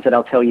warning signs that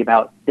I'll tell you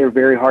about, they're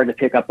very hard to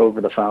pick up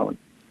over the phone,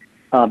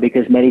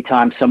 because many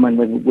times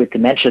someone with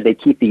dementia, they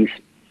keep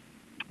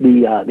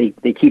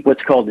they keep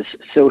what's called this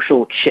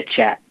social chit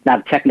chat, not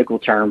a technical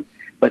term,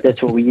 but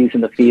that's what we use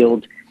in the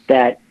field.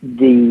 That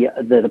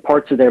the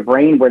parts of their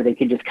brain where they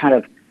can just kind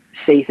of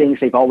say things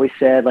they've always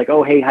said, like,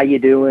 "Oh, hey, how you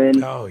doing?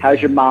 How's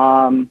your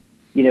mom?"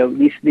 You know,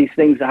 these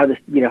things, how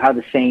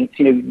the saints,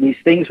 you know, these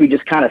things we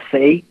just kind of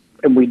say,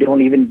 and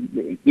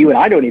you and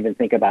I don't even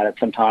think about it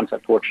sometimes,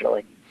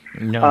 unfortunately.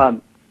 No.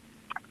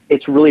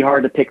 It's really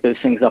hard to pick those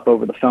things up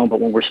over the phone, but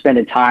when we're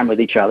spending time with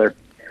each other.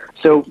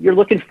 So you're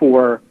looking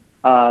for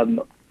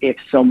if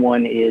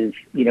someone is,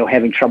 you know,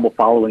 having trouble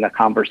following a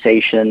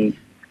conversation,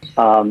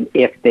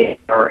 if they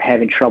are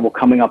having trouble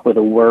coming up with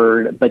a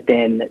word, but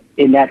then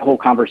in that whole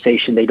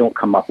conversation they don't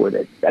come up with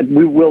it.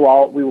 We will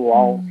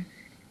all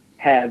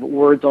have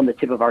words on the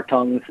tip of our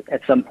tongues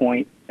at some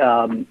point,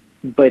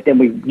 but then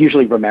we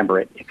usually remember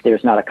it if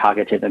there's not a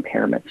cognitive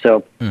impairment.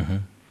 So,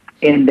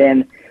 and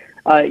then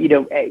you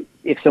know,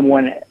 if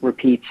someone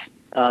repeats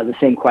the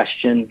same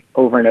question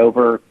over and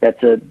over,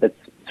 that's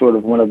sort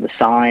of one of the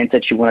signs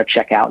that you want to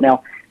check out.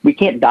 Now, we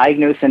can't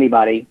diagnose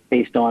anybody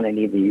based on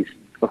any of these,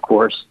 of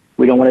course.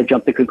 We don't want to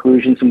jump to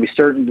conclusions, and we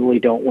certainly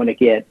don't want to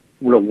get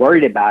real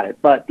worried about it,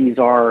 but these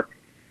are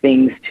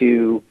things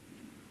to,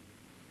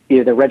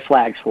 they're red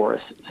flags for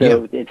us.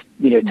 So it's,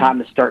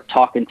 time to start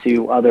talking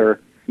to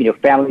other,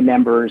 family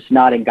members,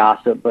 not in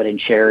gossip, but in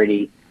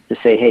charity, to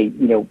say, hey,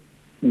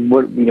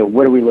 what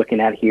are we looking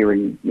at here,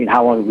 and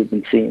how long have we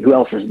been seeing? Who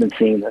else has been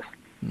seeing this?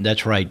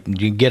 That's right.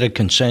 You get a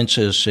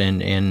consensus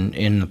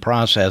in the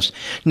process.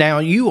 Now,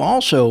 you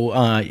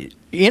also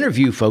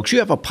interview folks. You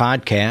have a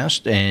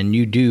podcast, and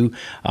you do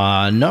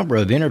a number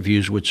of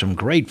interviews with some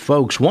great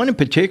folks. One in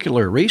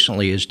particular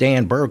recently is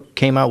Dan Burke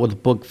came out with a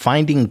book,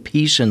 Finding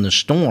Peace in the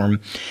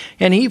Storm,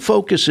 and he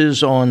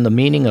focuses on the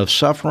meaning of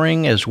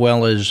suffering as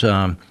well as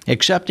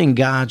accepting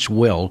God's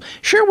will.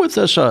 Share with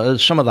us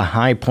some of the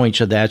high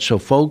points of that so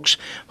folks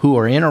who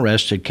are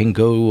interested can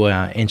go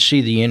and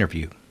see the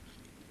interview.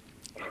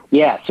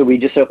 Yeah, so we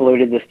just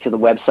uploaded this to the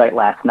website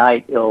last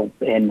night. So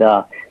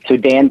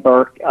Dan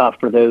Burke,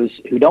 for those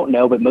who don't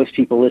know, but most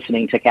people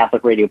listening to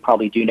Catholic Radio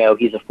probably do know,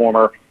 he's a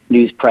former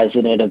news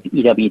president of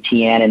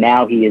EWTN, and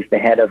now he is the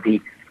head of the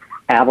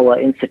Avila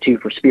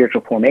Institute for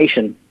Spiritual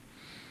Formation.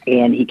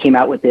 And he came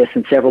out with this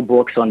and several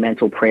books on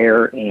mental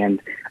prayer,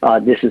 and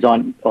this is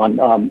on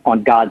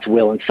God's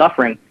will and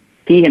suffering.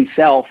 He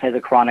himself has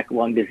a chronic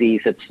lung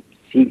disease that's,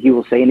 he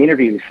will say in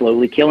interviews,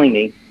 slowly killing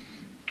me,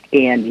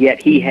 and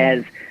yet he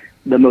has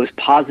the most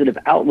positive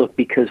outlook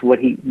because he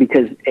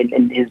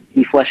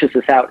fleshes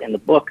this out in the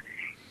book.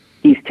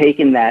 He's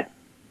taken that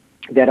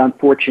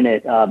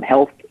unfortunate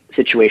health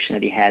situation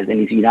that he has, and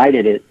he's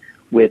united it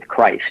with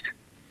Christ.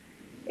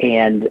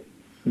 And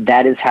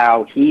that is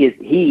how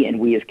he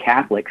and we as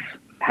Catholics,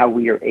 how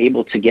we are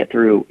able to get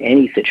through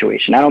any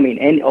situation. I don't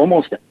mean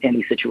almost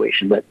any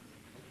situation, but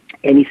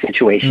any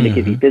situation. Mm-hmm. It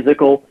could be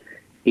physical,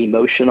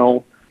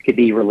 emotional, it could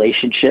be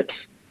relationships.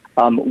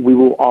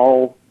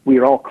 We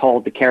are all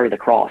called to carry the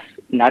cross,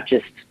 not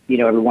just,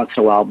 every once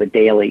in a while, but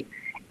daily.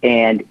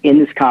 And in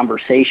this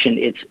conversation,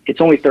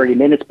 it's only 30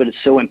 minutes, but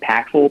it's so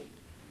impactful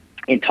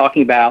in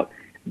talking about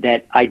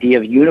that idea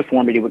of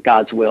uniformity with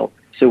God's will.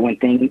 So when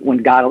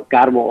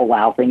God will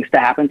allow things to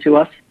happen to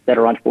us that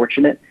are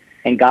unfortunate,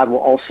 and God will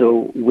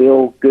also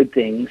will good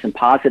things and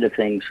positive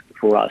things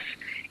for us.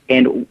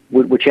 And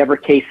whichever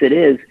case it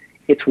is,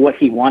 it's what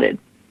he wanted.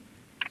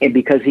 And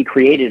because he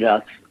created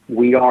us,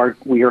 we are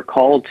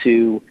called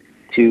to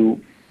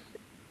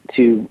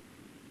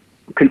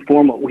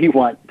conform what we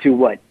want to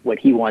what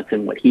he wants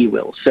and what he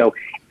wills. So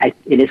and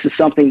this is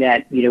something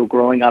that,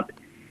 growing up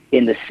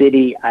in the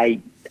city, I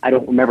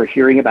don't remember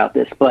hearing about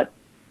this, but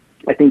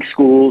I think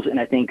schools and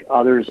I think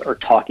others are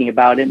talking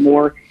about it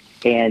more.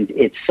 And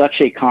it's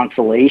such a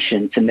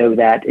consolation to know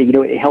that,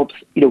 it helps,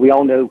 we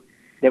all know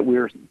that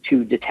we're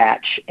to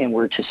detach and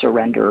we're to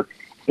surrender.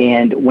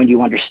 And when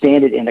you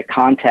understand it in the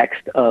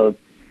context of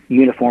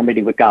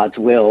uniformity with God's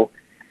will,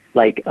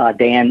 like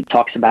Dan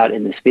talks about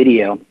in this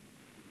video,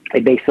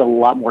 it makes it a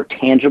lot more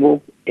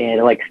tangible, and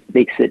it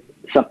makes it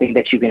something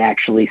that you can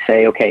actually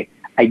say, okay,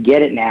 I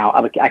get it now.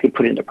 I can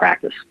put it into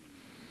practice.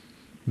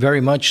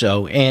 Very much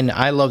so. And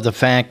I love the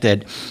fact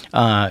that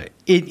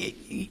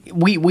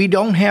we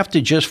don't have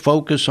to just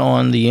focus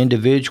on the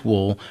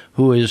individual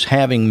who is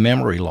having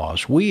memory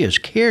loss. We as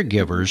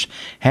caregivers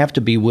have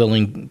to be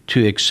willing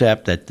to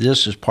accept that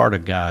this is part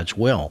of God's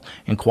will.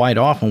 And quite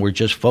often we're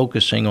just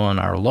focusing on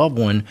our loved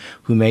one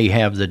who may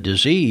have the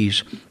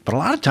disease, but a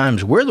lot of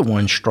times we're the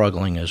ones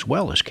struggling as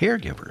well as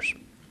caregivers.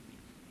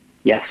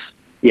 Yes.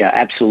 Yeah,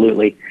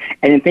 absolutely.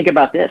 And then think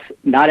about this.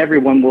 Not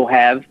everyone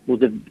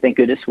thank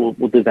goodness, will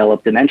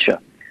develop dementia,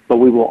 but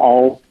we will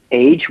all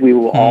age. We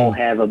will all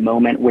have a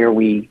moment where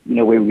we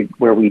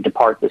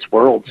depart this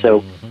world.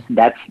 So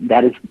that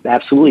is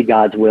absolutely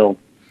God's will.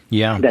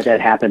 Yeah, that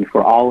happened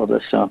for all of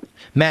us. So,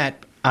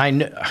 Matt,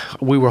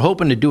 we were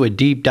hoping to do a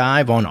deep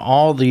dive on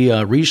all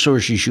the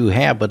resources you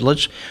have, but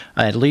let's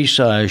at least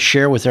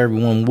share with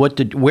everyone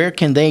where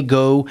can they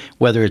go,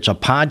 whether it's a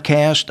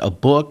podcast, a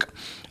book,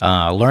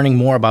 learning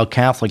more about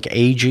Catholic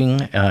aging,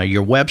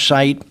 your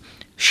website.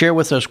 Share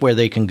with us where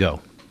they can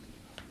go.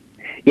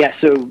 Yeah,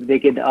 so they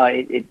can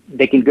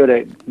go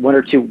to one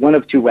or two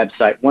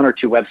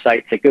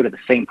websites that go to the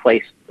same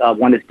place.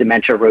 One is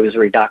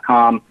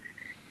DementiaRosary.com,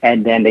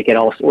 and then they could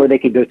go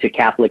to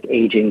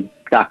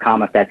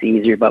CatholicAging.com if that's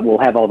easier. But we'll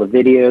have all the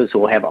videos,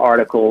 we'll have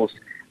articles,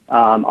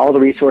 all the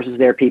resources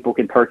there. People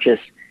can purchase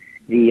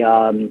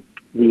the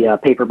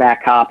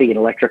paperback copy and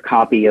electric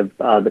copy of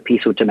the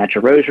Peace with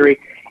Dementia Rosary,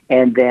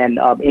 and then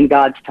in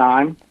God's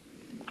time,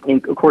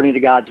 according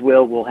to God's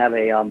will, we'll have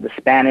the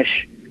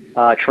Spanish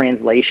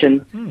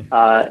translation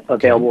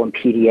available in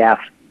PDF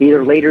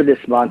either later this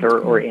month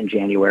or in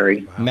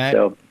January. Matt,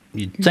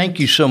 thank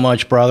you so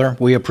much, brother.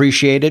 We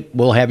appreciate it.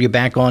 We'll have you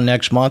back on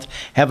next month.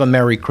 Have a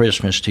Merry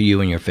Christmas to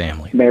you and your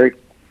family. Merry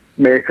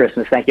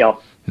Christmas. Thank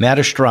y'all. Matt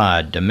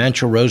Estrade,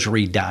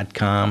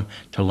 DementiaRosary.com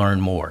to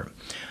learn more.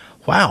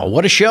 Wow,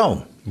 what a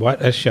show.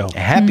 What a show.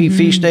 Happy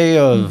feast day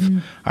of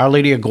Our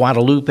Lady of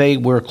Guadalupe.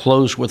 We're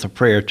closed with a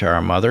prayer to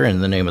our Mother. In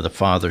the name of the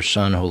Father,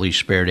 Son, Holy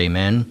Spirit,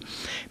 amen.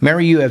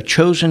 Mary, you have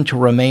chosen to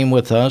remain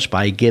with us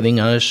by giving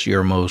us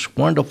your most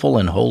wonderful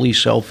and holy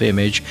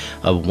self-image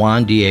of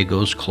Juan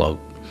Diego's cloak.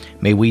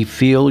 May we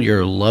feel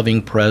your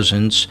loving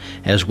presence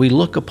as we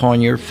look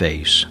upon your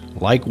face.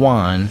 Like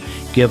Juan,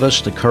 give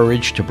us the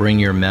courage to bring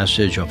your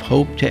message of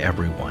hope to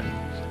everyone.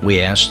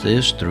 We ask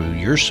this through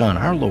your Son,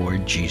 our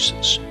Lord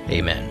Jesus.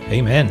 Amen.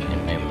 Amen. In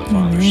the name of the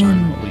Father, Son,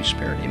 and Holy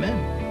Spirit.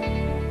 Amen.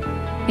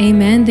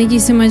 Amen. Thank you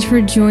so much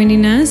for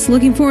joining us.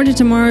 Looking forward to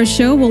tomorrow's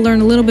show. We'll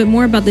learn a little bit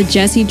more about the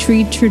Jesse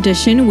Tree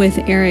tradition with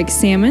Eric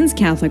Sammons,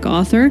 Catholic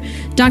author.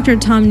 Dr.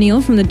 Tom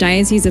Neal from the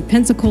Diocese of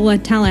Pensacola,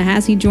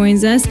 Tallahassee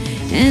joins us.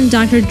 And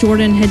Dr.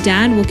 Jordan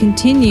Haddad will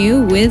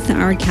continue with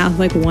our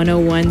Catholic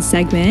 101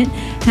 segment.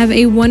 Have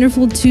a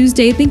wonderful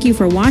Tuesday. Thank you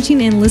for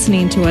watching and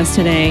listening to us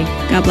today.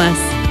 God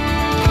bless.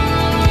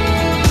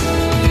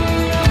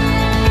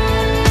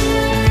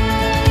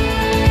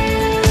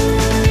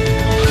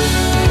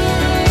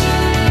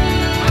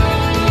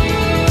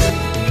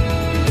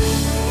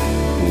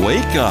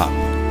 Wake Up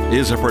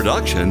is a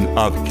production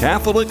of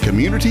Catholic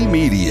Community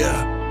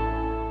Media.